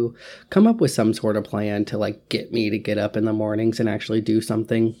to come up with some sort of plan to like get me to get up in the mornings and actually do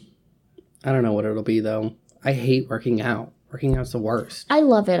something. I don't know what it'll be though. I hate working out. Working out's the worst. I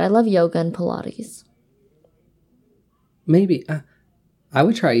love it. I love yoga and Pilates. Maybe. I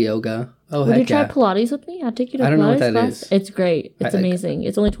would try yoga. Oh, would heck you try yeah. Pilates with me? I'll take you to Pilates. I don't know what that class. is. It's great. It's amazing.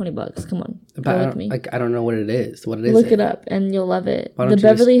 It's only $20. Come on. Go with me. I don't know what it is. What it is. Look it up and you'll love it. The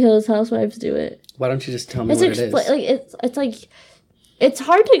Beverly Hills Housewives do it. Why don't you just tell me what it is? Like it's like it's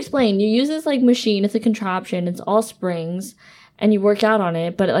hard to explain. You use this like machine. It's a contraption. It's all springs, and you work out on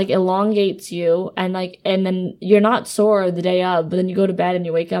it. But it like elongates you, and then you're not sore the day of. But then you go to bed and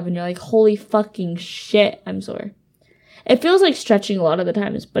you wake up and you're like, holy fucking shit, I'm sore. It feels like stretching a lot of the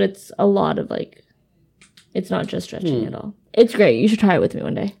times, but it's a lot of like, it's not just stretching at all. It's great. You should try it with me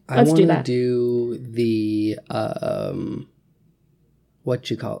one day. Let's do that. I want to do the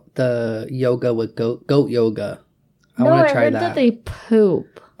what you call it? The yoga with goat yoga. I want to try that. I heard that they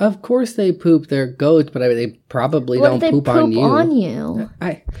poop. Of course they poop. They're goats, but they probably don't poop on you. On you?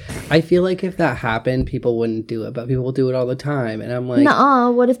 I feel like if that happened, people wouldn't do it, but people do it all the time, and I'm like, nuh-uh.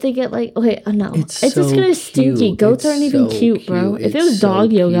 What if they get like? Okay, no. It's so just gonna stinky. Goats aren't even cute, bro. If it was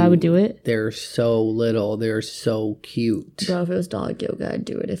dog yoga, I would do it. They're so little. They're so cute. Bro, if it was dog yoga, I'd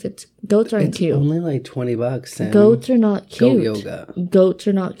do it. If it's goats aren't cute. Only like $20. Sam. Goats are not cute. Goat yoga. Goats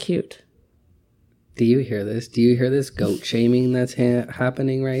are not cute. Do you hear this? Do you hear this goat shaming that's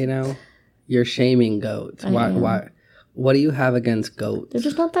happening right now? You're shaming goats. Why? What do you have against goats? They're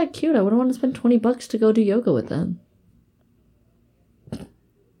just not that cute. I wouldn't want to spend $20 to go do yoga with them.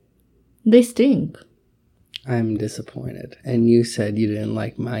 They stink. I'm disappointed. And you said you didn't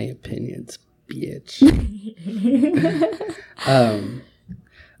like my opinions, bitch.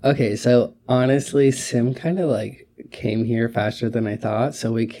 Okay, so honestly, Sim kind of like came here faster than I thought,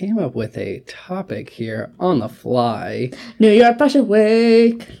 so we came up with a topic here on the fly. New York Fashion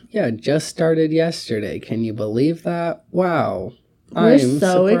Week. Yeah, just started yesterday. Can you believe that? Wow. We're I'm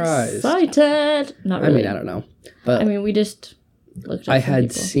so surprised. Excited. Not really. I mean, I don't know. But we just looked at I had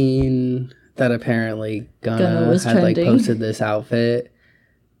people. seen that apparently Gunna was had like trending. posted this outfit.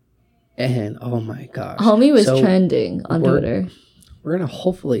 And oh my gosh. Homie was trending on Twitter. We're going to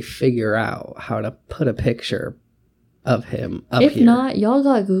hopefully figure out how to put a picture of him up here. If not, y'all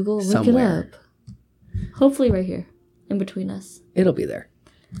got Google. Look somewhere. it up. Hopefully right here, in between us. It'll be there.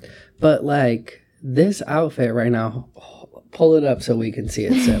 But like this outfit right now, pull it up so we can see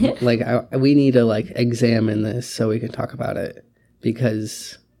it, Sim. Like we need to like examine this so we can talk about it.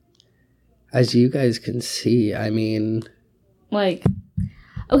 Because as you guys can see, I mean... Like...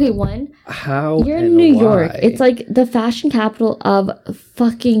 Okay, one. How you're in New York. It's like the fashion capital of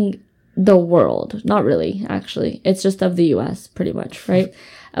fucking the world. Not really, actually. It's just of the US, pretty much, right?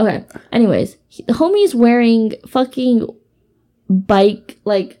 Okay. Anyways, homie's wearing fucking bike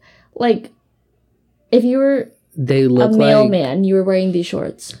like if you were they look a mailman, you were wearing these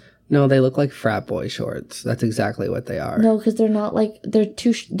shorts. No, they look like frat boy shorts. That's exactly what they are. No, because they're not like they're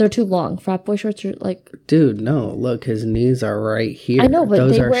too long. Frat boy shorts are like. Dude, no! Look, his knees are right here. I know, but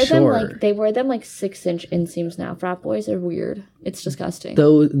those they are wear short. them like 6-inch inseams now. Frat boys are weird. It's disgusting.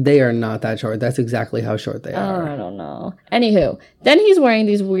 Though they are not that short. That's exactly how short they are. I don't know. Anywho, then he's wearing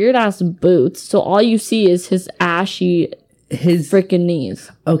these weird ass boots, so all you see is his ashy, freaking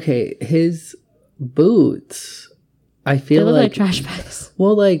knees. Okay, his boots. I feel they look like trash bags.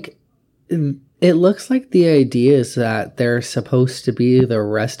 Well, like It looks like the idea is that they're supposed to be the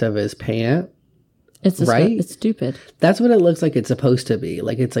rest of his pant. Right? It's stupid. That's what it looks like it's supposed to be.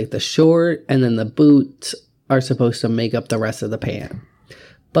 Like it's like the short and then the boots are supposed to make up the rest of the pant.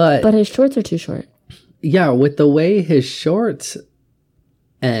 But his shorts are too short. Yeah, with the way his shorts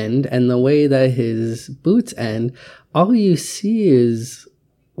end and the way that his boots end, all you see is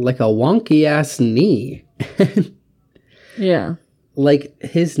like a wonky ass knee. Yeah. Like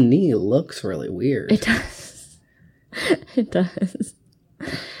his knee looks really weird. It does. It does.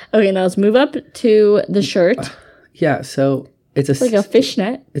 Okay, now let's move up to the shirt. Yeah, so it's like a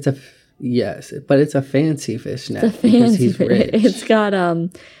fishnet. Yes, but it's a fancy fishnet. It's a fancy. He's rich. It's got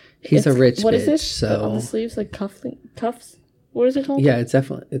He's a rich bitch. What is this? So on the sleeves, like cuffs. What is it called? Yeah, it's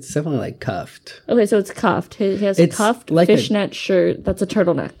definitely like cuffed. Okay, so it's cuffed. He has a cuffed like fishnet shirt. That's a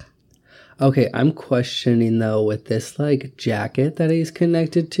turtleneck. Okay, I'm questioning though with this like jacket that he's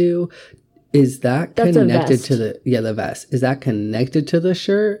connected to. Is that connected to the vest? Is that connected to the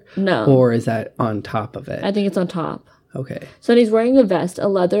shirt? No. Or is that on top of it? I think it's on top. Okay. So he's wearing a vest, a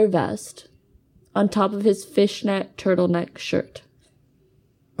leather vest, on top of his fishnet turtleneck shirt.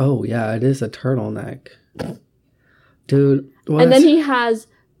 Oh, yeah, it is a turtleneck. Dude. And then he has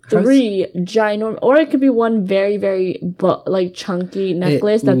 3 ginormous, or it could be one very, very like chunky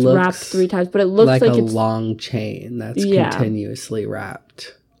necklace that's wrapped 3 times, but it looks like a it's long chain that's continuously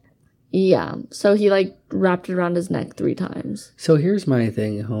wrapped. Yeah, so he like wrapped it around his neck 3 times. So here's my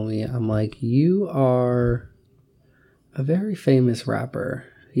thing, homie. I'm like, you are a very famous rapper.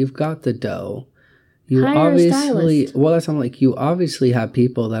 You've got the dough. You obviously, I'm like, you obviously have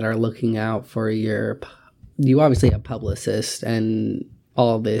people that are looking out for you obviously have publicists and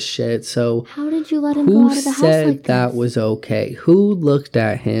all this shit. So how did you let him go out of the house like this? Who said that was okay? Who looked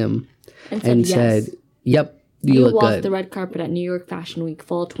at him and said, yep. You walked good. The red carpet at New York Fashion Week,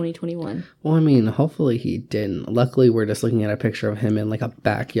 fall 2021. Well, I mean, hopefully he didn't. Luckily, we're just looking at a picture of him in like a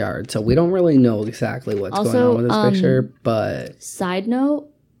backyard, so we don't really know exactly what's going on with this picture. But side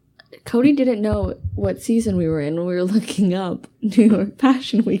note, Cody didn't know what season we were in when we were looking up New York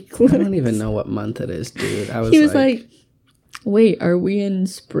Fashion Week. I don't even know what month it is, dude. He was like, "Wait, are we in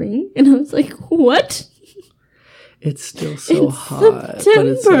spring?" And I was like, "What?" It's still so hot, September. But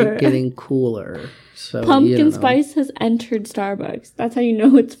it's like getting cooler. So, pumpkin spice has entered Starbucks. That's how you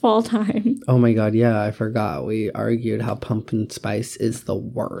know it's fall time. Oh my god, yeah, I forgot. We argued how pumpkin spice is the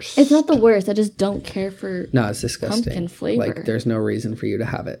worst. It's not the worst. I just don't care for it's disgusting. Pumpkin flavor. Like, there's no reason for you to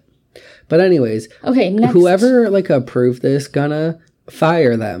have it. But anyways, okay, next. Whoever like approved this, gonna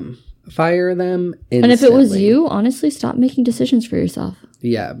fire them. Fire them instantly. And if it was you, honestly, stop making decisions for yourself.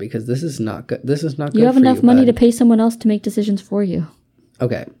 Yeah, because this is not good. This is not good. You have enough money to pay someone else to make decisions for you.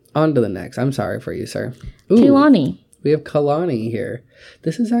 Okay, on to the next. I'm sorry for you, sir. Kehlani. We have Kehlani here.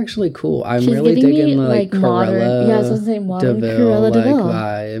 This is actually cool. I'm really digging the like Cruella I was going to say modern Cruella de Vil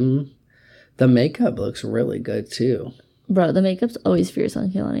vibe. The makeup looks really good too. Bro, the makeup's always fierce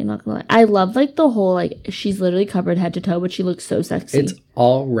on Kehlani, not gonna lie. I love like the whole like she's literally covered head to toe, but she looks so sexy. It's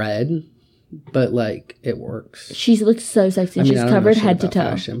all red. But like it works. She looks so sexy. She's covered head to toe.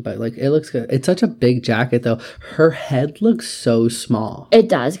 Fashion, but like it looks good. It's such a big jacket though. Her head looks so small. It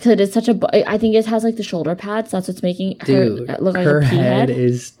does because it's such a. I think it has like the shoulder pads. That's what's making her look like her head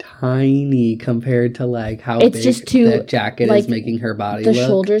is tiny compared to like how it's big just too, that jacket is making her body. The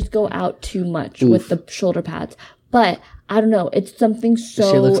shoulders go out too much with the shoulder pads, but I don't know. It's something so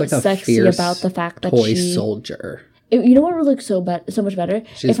she looks like sexy about the fact that toy soldier. You know what would look so much better?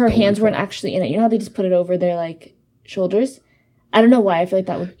 If her hands weren't actually in it. You know how they just put it over their, like, shoulders? I don't know why. I feel like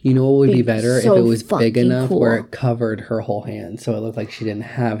that would You know what would be better? If it was big enough where it covered her whole hand. So it looked like she didn't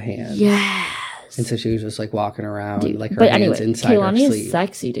have hands. Yes. And so she was just, like, walking around, like, her hands inside Kehlani her sleeve. is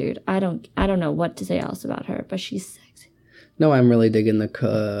sexy, dude. I don't know what to say else about her, but she's sexy. No, I'm really digging the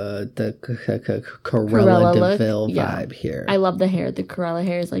Cruella de Vil vibe here. I love the hair. The Cruella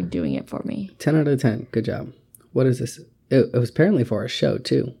hair is, like, doing it for me. 10 out of 10. Good job. What is this? It was apparently for a show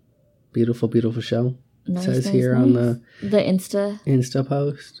too. Beautiful, beautiful show. Nice, says here on the Insta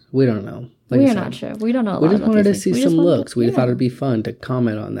post. We don't know. Like we are not sure. We don't know. We just wanted to see some looks. We thought it'd be fun to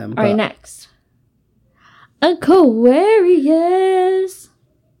comment on them. All right, next. Aquarius.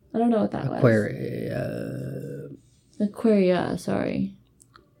 I don't know what that was. Aquaria. Sorry.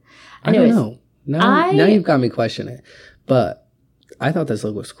 Anyways, I don't know. Now you've got me questioning it, but I thought this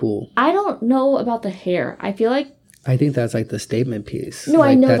look was cool. I don't know about the hair. I think that's like the statement piece. No,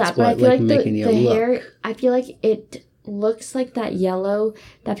 I know that, but I feel like the hair, I feel like it looks like that yellow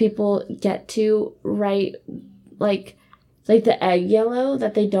that people get to, right? Like the egg yellow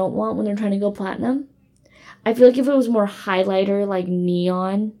that they don't want when they're trying to go platinum. I feel like if it was more highlighter, like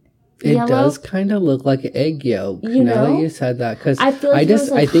neon, It yellow. does kind of look like egg yolk. You now know? that you said that, because I feel like if it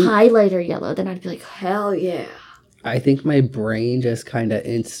was like highlighter yellow, then I'd be like, hell yeah. I think my brain just kind of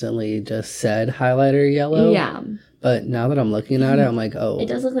instantly just said highlighter yellow. Yeah. But now that I'm looking at it, I'm like, oh. It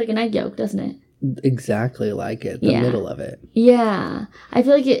does look like an egg yolk, doesn't it? Exactly like it. The middle of it. Yeah. I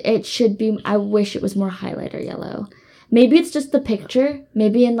feel like it should be. I wish it was more highlighter yellow. Maybe it's just the picture.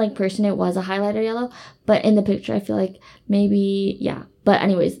 Maybe in like person it was a highlighter yellow. But in the picture, I feel like maybe, yeah. But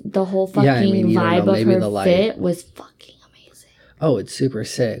anyways, the whole fucking vibe of her fit was fucking amazing. Oh, it's super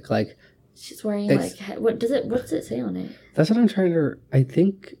sick. Like, she's wearing like, what's it say on it? That's what I'm trying to, I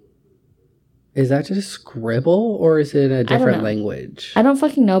think, is that just scribble or is it a different language? I don't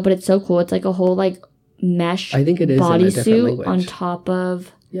fucking know, but it's so cool. It's like a whole like mesh I think it is bodysuit on top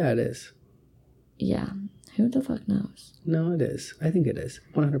of. Yeah, it is. Yeah. Who the fuck knows? No, it is. I think it is.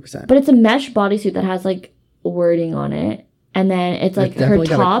 100%. But it's a mesh bodysuit that has like wording on it. And then it's like her top.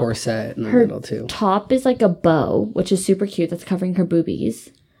 Got a corset in the middle too. Top is like a bow, which is super cute. That's covering her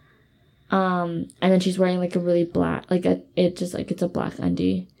boobies. And then she's wearing like a really black, it's a black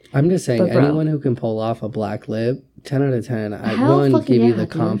undie. I'm just saying, anyone who can pull off a black lip, 10 out of 10. One, give you the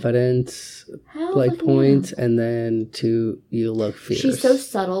confidence, points, and then 2, you look fierce. She's so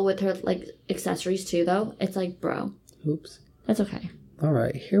subtle with her, like, accessories, too, though. It's like, bro. Oops. That's okay. All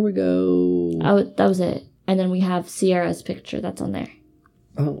right, here we go. Oh, that was it. And then we have Sierra's picture. That's on there.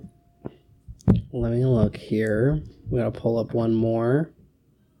 Oh. Let me look here. We gotta pull up one more.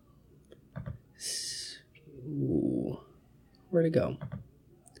 Ooh. Where'd it go?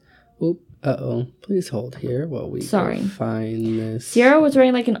 Oop. Uh-oh. Please hold here while we find this. Sierra was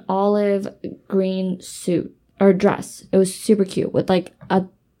wearing like an olive green suit or dress. It was super cute with like a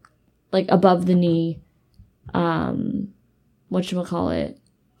above the knee whatchamacallit.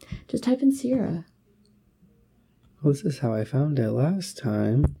 Just type in Sierra. Well, this is how I found it last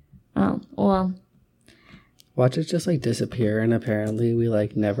time. Oh, well. Watch it just like disappear and apparently we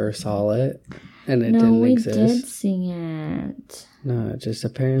like never saw it and it didn't exist. No, we did see it. No, it just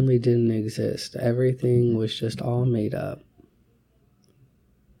apparently didn't exist. Everything was just all made up.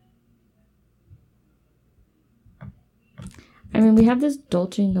 I mean, we have this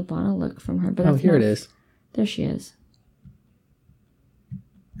Dolce & Gabbana look from her, but here it is. There she is.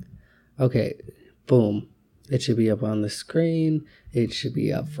 Okay, boom. It should be up on the screen. It should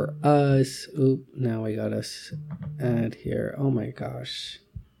be up for us. Oop, now I gotta add here. Oh my gosh.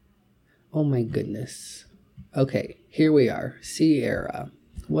 Oh my goodness. Okay, here we are. Sierra.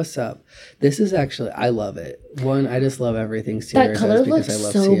 What's up? This is actually, I love it. One, I just love everything Sierra does because I love Sierra.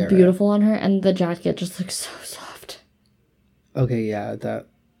 That color looks so beautiful on her, and the jacket just looks so soft. Okay, yeah,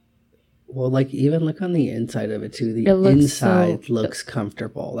 well, like, even look on the inside of it, too. The inside looks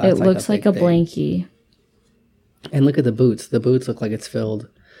comfortable. That's it looks like a blankie. And look at the boots. The boots look like it's filled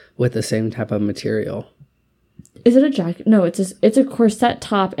with the same type of material. Is it a jacket? No, it's a corset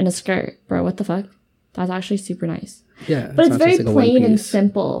top and a skirt. Bro, what the fuck? That's actually super nice. Yeah. But it's very plain and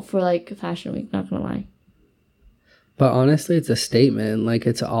simple for, like, Fashion Week, not gonna lie. But honestly, it's a statement. Like,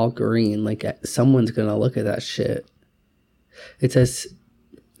 it's all green. Like, someone's gonna look at that shit. It says,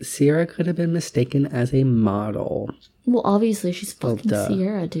 Sierra could have been mistaken as a model. Well, obviously, she's fucking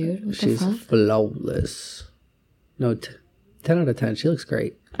Sierra, dude. What she's the fuck? Flawless. No, 10 out of 10. She looks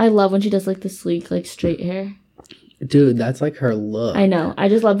great. I love when she does, like, the sleek, like, straight hair. Dude, that's, like, her look. I know. I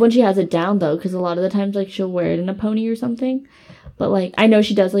just love when she has it down, though, because a lot of the times, like, she'll wear it in a pony or something. But, like, I know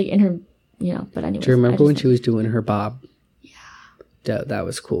she does, like, in her, but anyway. Do you remember when she was doing her bob? Yeah. That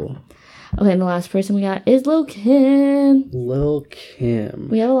was cool. Okay, and the last person we got is Lil' Kim. Lil' Kim.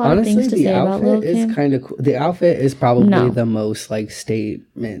 We have a lot of things to say about Lil' Kim. The outfit is kind of cool. The outfit is probably the most, like,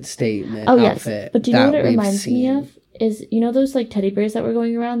 statement outfit. But do you know what it reminds me of? Is, those, like, teddy bears that were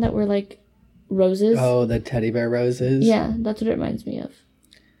going around that were, like, roses? Oh, the teddy bear roses? Yeah, that's what it reminds me of.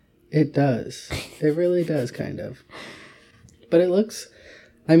 It does. It really does, kind of. But it looks,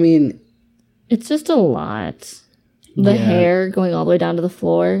 I mean... It's just a lot. The hair going all the way down to the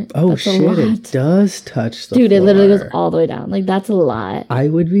floor. Oh, shit, it does touch the floor. Dude, it literally goes all the way down. Like, that's a lot. I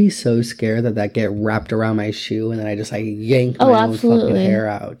would be so scared that get wrapped around my shoe and then I just, like, yank my own fucking hair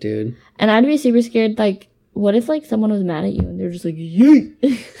out, dude. And I'd be super scared, like, what if, like, someone was mad at you and they're just like, yeet?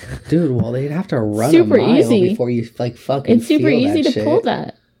 Dude, well, they'd have to run super a mile easy. Before you, like, fucking It's super easy to pull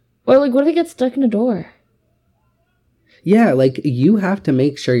that. Or, like, what if it gets stuck in a door? Yeah, like, you have to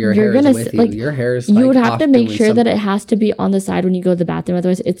make sure your hair is with you. Like, your hair is, like, you would have to make sure that it has to be on the side when you go to the bathroom.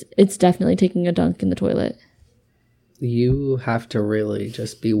 Otherwise, it's definitely taking a dunk in the toilet. You have to really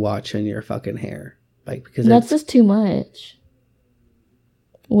just be watching your fucking hair. Like, because that's just too much.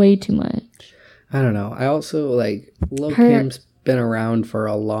 Way too much. I don't know. I also, like, Lil' Kim's been around for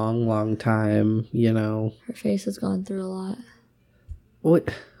a long, long time, you know. Her face has gone through a lot.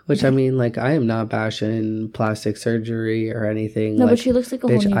 Which I mean, like, I am not bashing plastic surgery or anything. No, like, but she looks like a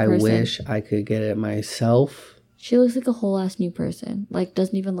whole new person. I wish I could get it myself. She looks like a whole ass new person. Like,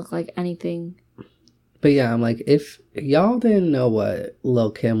 doesn't even look like anything. But yeah, I'm like, if y'all didn't know what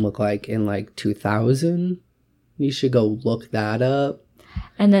Lil' Kim looked like in like 2000, you should go look that up.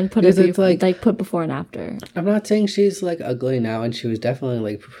 And then put put before and after. I'm not saying she's like ugly now, and she was definitely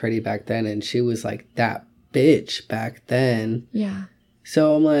like pretty back then, and she was like that bitch back then. Yeah.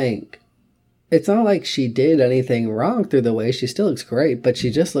 So I'm like, it's not like she did anything wrong through the way. She still looks great, but she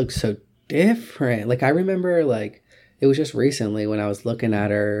just looks so different. Like, I remember, like, it was just recently when I was looking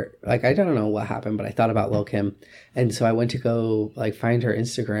at her, like, I don't know what happened, but I thought about Lil' Kim. And so I went to go, like, find her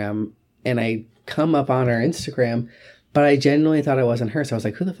Instagram, and I come up on her Instagram, but I genuinely thought it wasn't her. So I was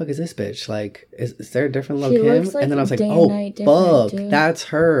like, who the fuck is this bitch? Like, is there a different Lil' Kim? Like, and then I was like, oh, fuck, that's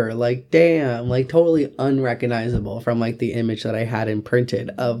her. Like, damn, like, totally unrecognizable from, like, the image that I had imprinted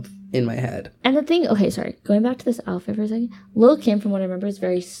of in my head. And the thing, okay, sorry, going back to this outfit for a second, Lil' Kim, from what I remember, is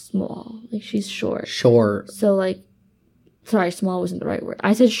very small. Like, she's short. So, like, sorry, small wasn't the right word.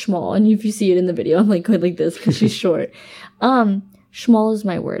 I said schmall, and if you see it in the video, I'm like going like this because she's short. Schmall is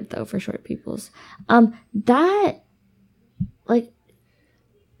my word though for short peoples. That, like,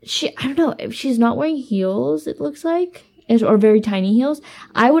 I don't know, if she's not wearing heels, it looks like, or very tiny heels,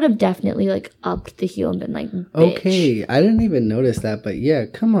 I would have definitely like upped the heel and been like, bitch. Okay, I didn't even notice that, but yeah,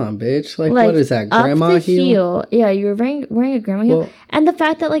 come on, bitch. Like what is that, grandma heel? Yeah, you were wearing a grandma heel. And the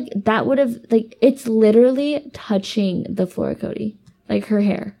fact that, like, that would have, like, it's literally touching the floor, Cody. Like, her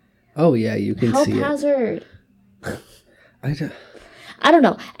hair. Oh, yeah, you can see haphazard. it. I don't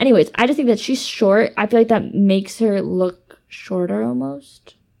know. Anyways, I just think that she's short. I feel like that makes her look shorter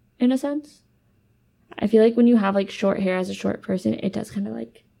almost, in a sense. I feel like when you have, like, short hair as a short person, it does kind of,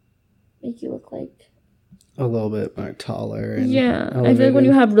 like, make you look like a little bit more taller. And yeah. Elevated. I feel like when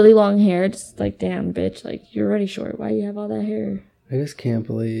you have really long hair, it's like, damn, bitch, like, you're already short. Why do you have all that hair? I just can't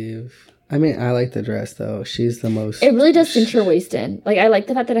believe. I mean, I like the dress, though. She's the most... It really does cinch her waist in. Like, I like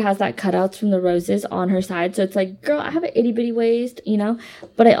the fact that it has that cutouts from the roses on her side. So it's like, girl, I have an itty-bitty waist, you know?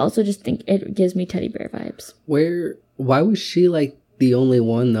 But I also just think it gives me teddy bear vibes. Why was she, like, the only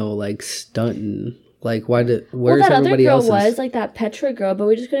one, though, like, stunting? Like, where's that everybody other else? Girl was, like, that Petra girl, but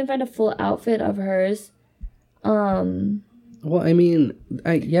we just couldn't find a full outfit of hers. Well, I mean,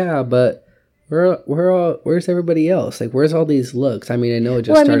 yeah, but... Where's everybody else? Like, where's all these looks? I mean, I know it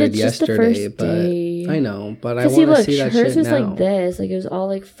just started yesterday, but I know, but I want to see that shit now. Hers was like this, like it was all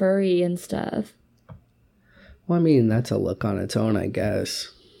like furry and stuff. Well, I mean, that's a look on its own, I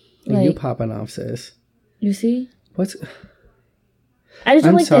guess. Like, you popping off, sis. You see? I just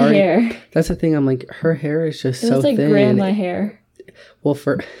don't like the hair. That's the thing. I'm like, her hair is just so thin. It's like grandma hair. Well,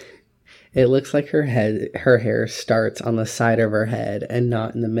 it looks like her hair starts on the side of her head and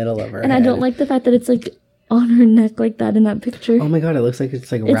not in the middle of her head. And I don't like the fact that it's like on her neck like that in that picture. Oh my god, it looks like it's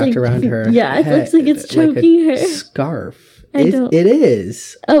like wrapped around her yeah, head. It looks like it's choking her. Scarf. It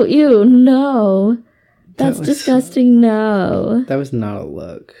is. Oh, ew, no. That's disgusting, no. That was not a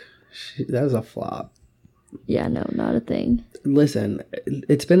look. That was a flop. Yeah, no, not a thing. Listen,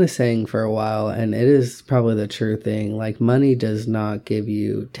 it's been a saying for a while, and it is probably the true thing. Like, money does not give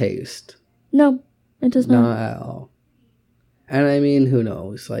you taste. No, it does not. Not at all. And I mean, who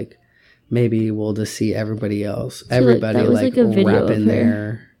knows? Like, maybe we'll just see everybody else. Everybody, like wrapping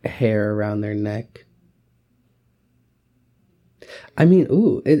their hair around their neck. I mean,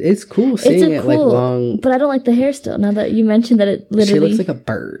 ooh, it's cool seeing it, like, long. But I don't like the hair still, now that you mentioned that it literally... She looks like a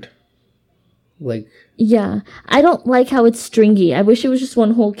bird. Like... Yeah. I don't like how it's stringy. I wish it was just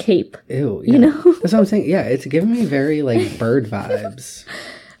one whole cape. Ew, yeah. You know? That's what I'm saying. Yeah, it's giving me very, like, bird vibes.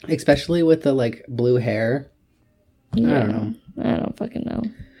 Especially with the, like, blue hair. Yeah, I don't know. I don't fucking know.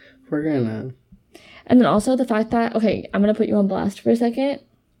 We're gonna... And then also the fact that... Okay, I'm gonna put you on blast for a second.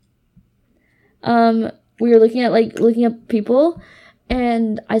 We were looking up people,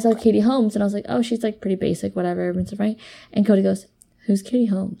 and I saw Katie Holmes, and I was like, oh, she's, like, pretty basic, whatever, everyone's so funny. And Cody goes, who's Katie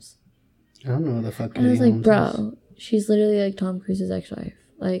Holmes? I don't know what the fuck Katie Holmes is. And I was like, bro, she's literally, like, Tom Cruise's ex-wife.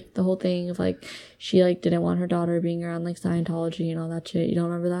 Like, the whole thing of, like, she, like, didn't want her daughter being around, like, Scientology and all that shit. You don't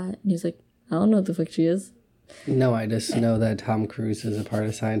remember that? And he's like, I don't know what the fuck she is. No, I just know that Tom Cruise is a part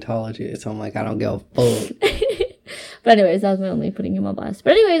of Scientology. So I'm like, I don't give a fuck. But anyways, that was my only putting him on blast.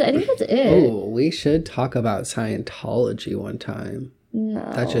 But anyways, I think that's it. Oh, we should talk about Scientology one time.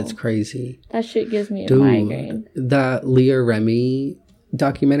 No. That shit's crazy. That shit gives me a migraine. That Leah Remini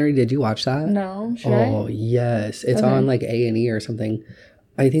documentary, did you watch that? No. Should I? Yes. It's on, like, A&E or something.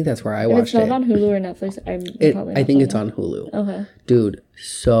 I think that's where I If watched it's not it. on Hulu or Netflix, I think it's on Hulu. Okay. Dude,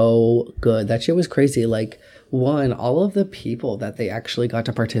 so good. That shit was crazy. Like, one, all of the people that they actually got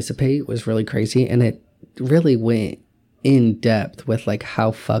to participate was really crazy. And it really went in depth with, like, how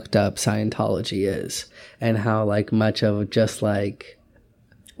fucked up Scientology is. And how, like, much of just, like...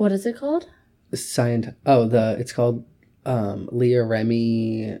 What is it called? It's called Leah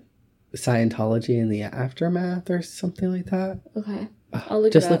Remy Scientology in the Aftermath or something like that. Okay. I'll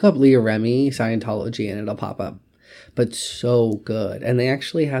look Just it look up Leah Remy Scientology and it'll pop up. But so good. And they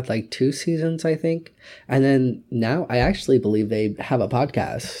actually had like 2 seasons, I think. And then now I actually believe they have a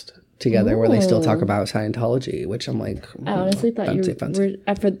podcast together where they still talk about Scientology, which I'm like, I honestly thought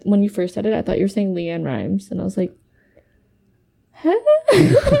fancy. when you first said it, I thought you were saying Leanne Rimes. And I was like, huh?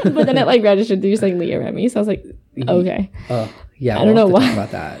 But then it like registered that you're saying Leah Remy. So I was like, okay. Yeah, I don't know why. Talk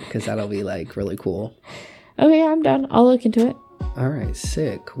about that because that'll be like really cool. Okay, I'm done. I'll look into it. All right,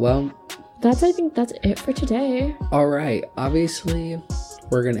 sick. Well, I think that's it for today. All right. Obviously,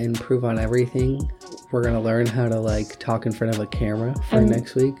 we're going to improve on everything. We're going to learn how to like talk in front of a camera for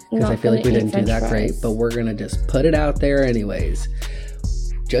next week because I feel like we didn't do that great, but we're going to just put it out there anyways.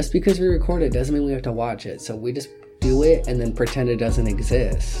 Just because we record it doesn't mean we have to watch it. So we just do it and then pretend it doesn't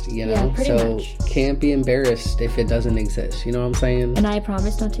exist, you know? Yeah, pretty much. Can't be embarrassed if it doesn't exist. You know what I'm saying? And I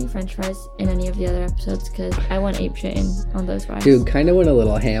promise not to eat french fries in any of the other episodes because I went ape shitting on those fries. Dude, kind of went a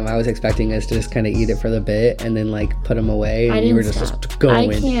little ham. I was expecting us to just kind of eat it for the bit and then like put them away and you were just going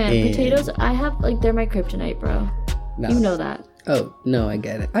I can't. in. Potatoes, I have like, they're my kryptonite, bro. No. You know that. Oh, no, I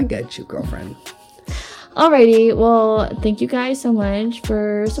get it. I get you, girlfriend. Alrighty, well, thank you guys so much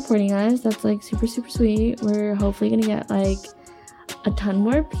for supporting us. That's like super, super sweet. We're hopefully gonna get like a ton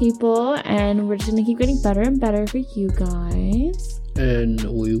more people and we're just gonna keep getting better and better for you guys. And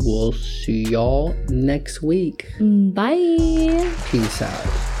we will see y'all next week. Bye. Peace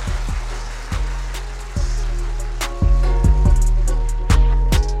out.